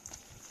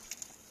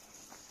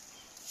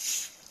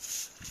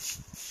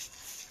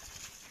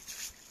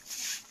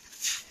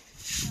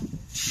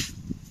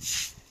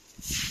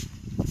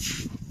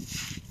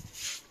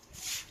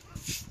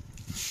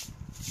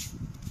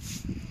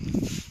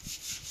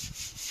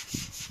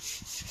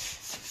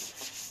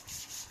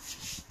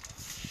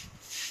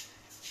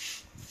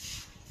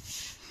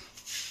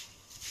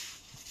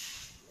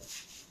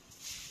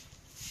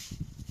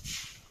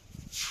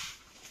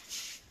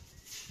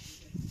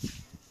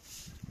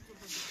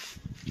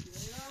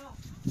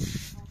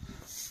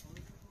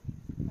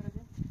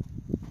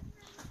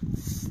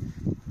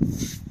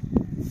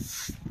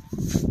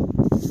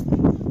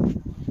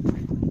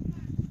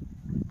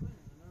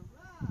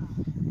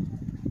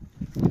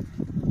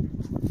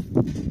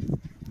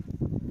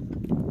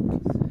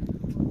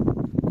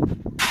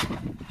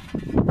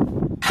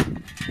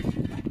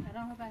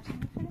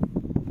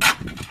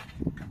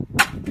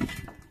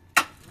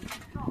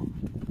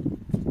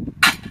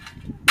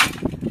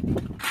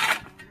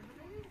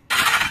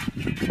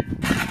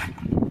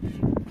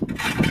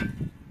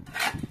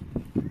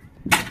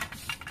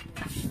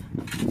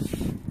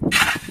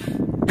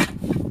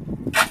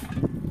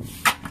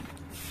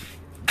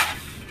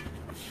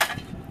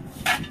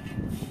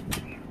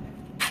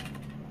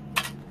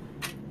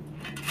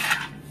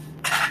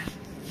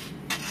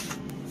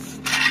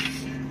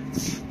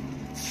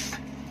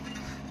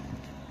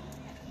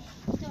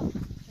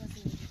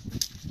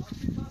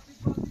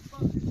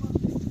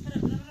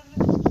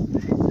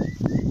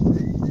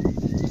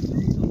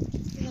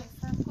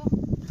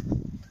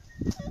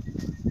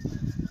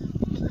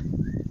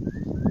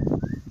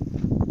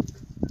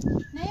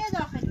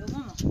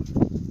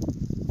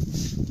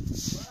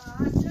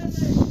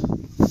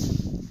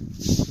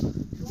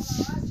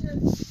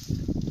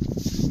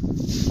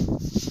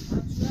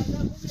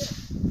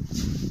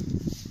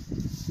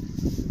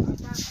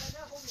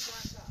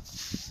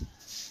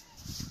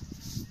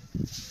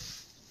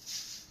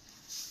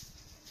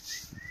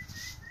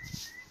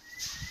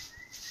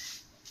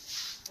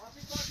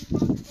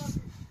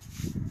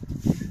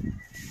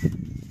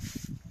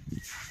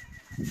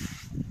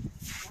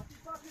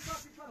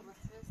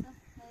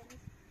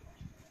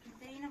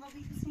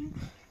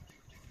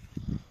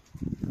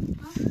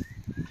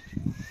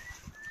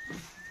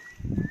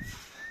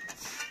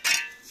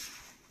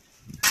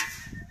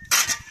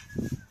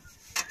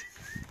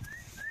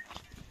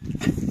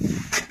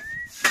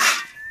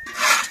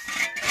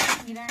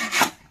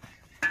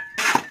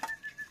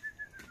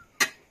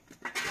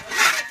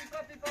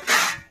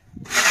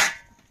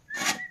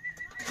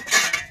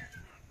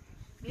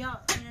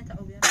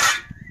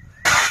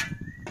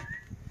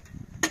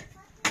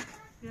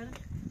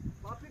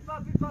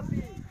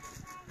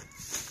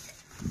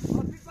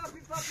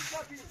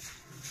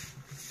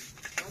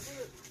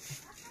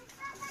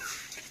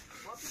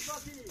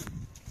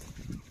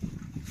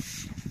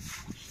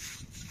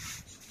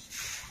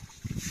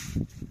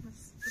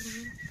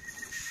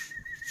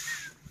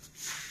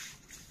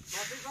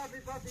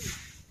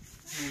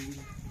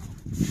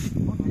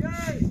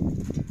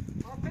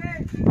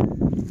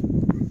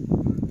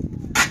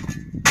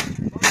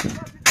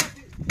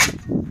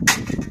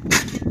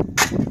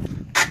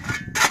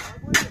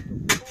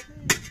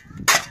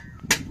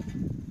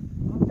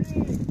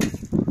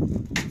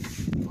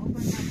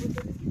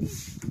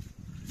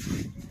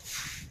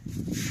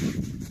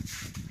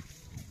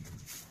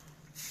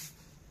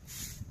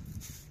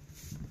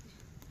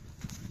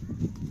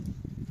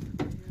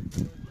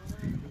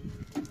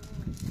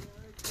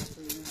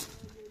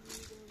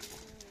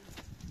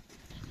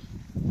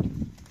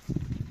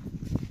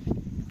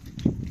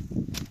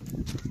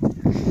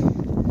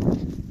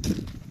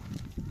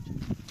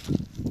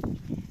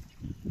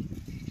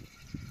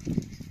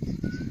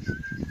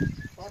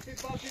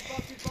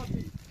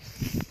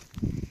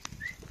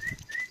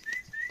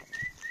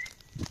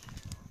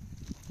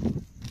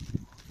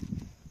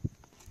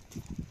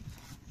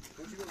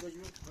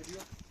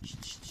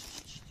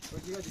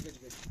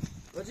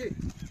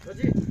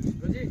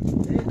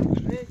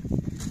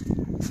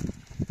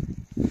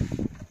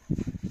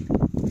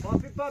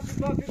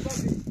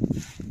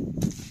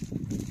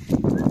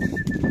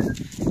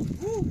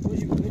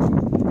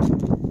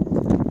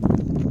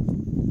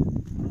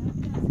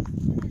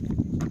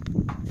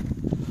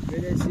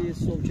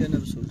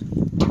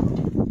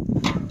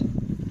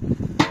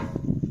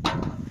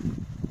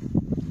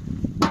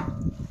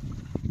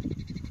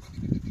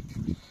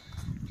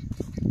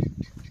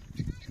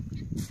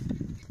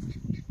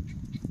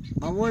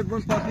 Vuoi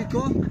buon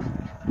papico?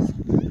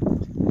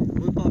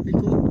 Buon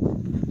papico?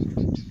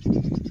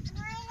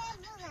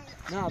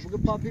 No,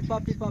 bugün papi.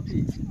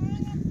 Papi.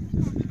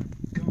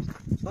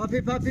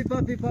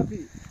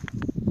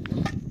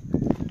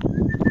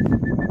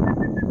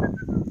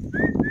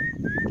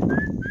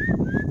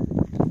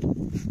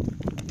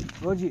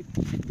 Rogi.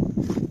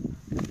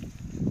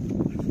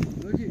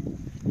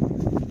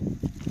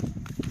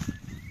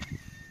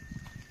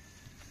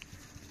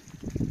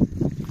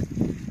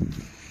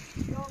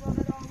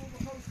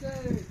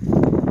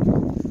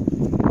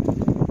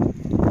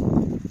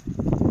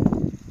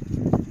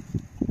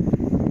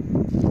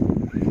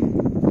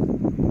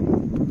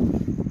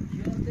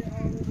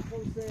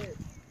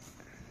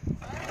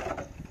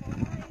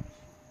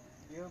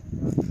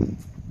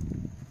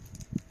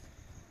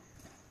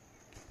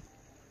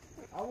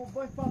 Amo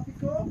boi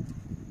papico.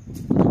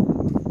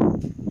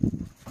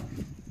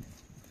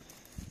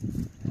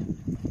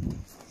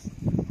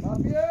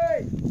 Papi!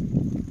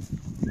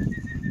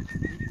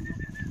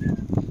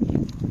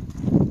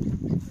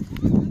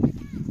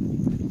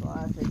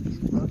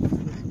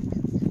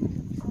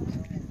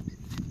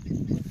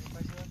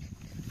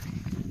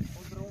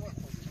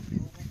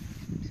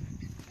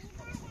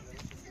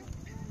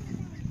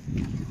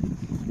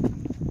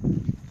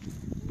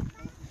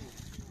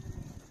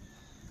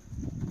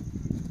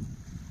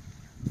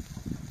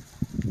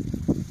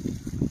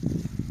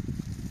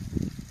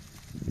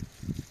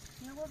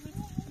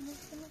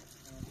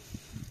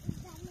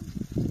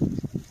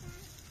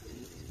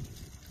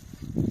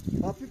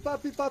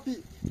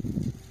 Papi.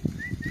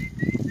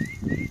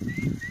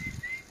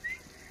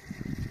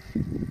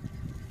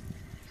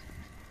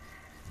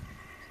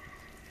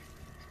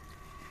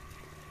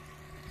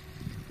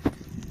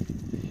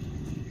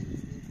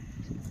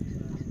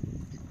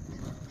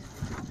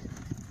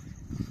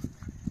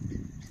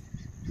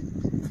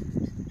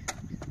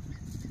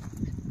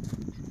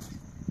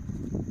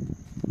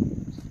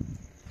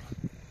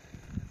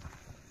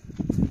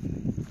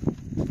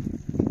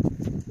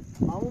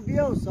 Amo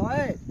biyo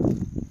sahi.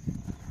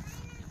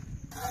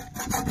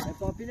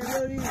 Papi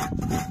nemiori.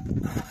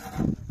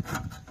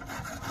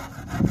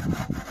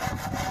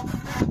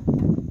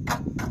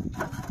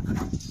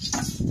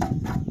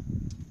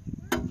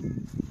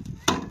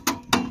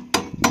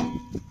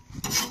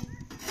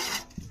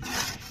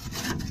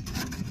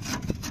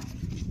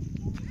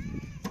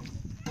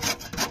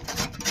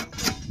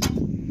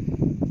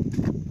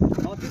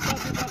 Papi.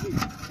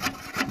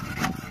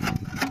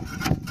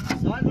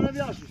 Sai bana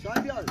biyaşu,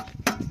 sai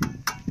biyaşu.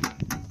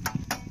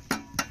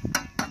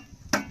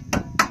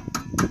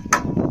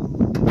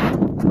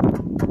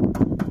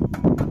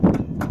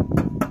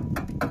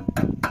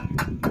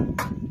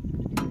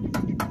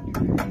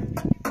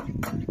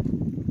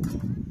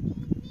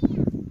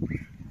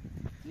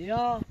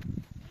 نیا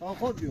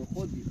خود بیو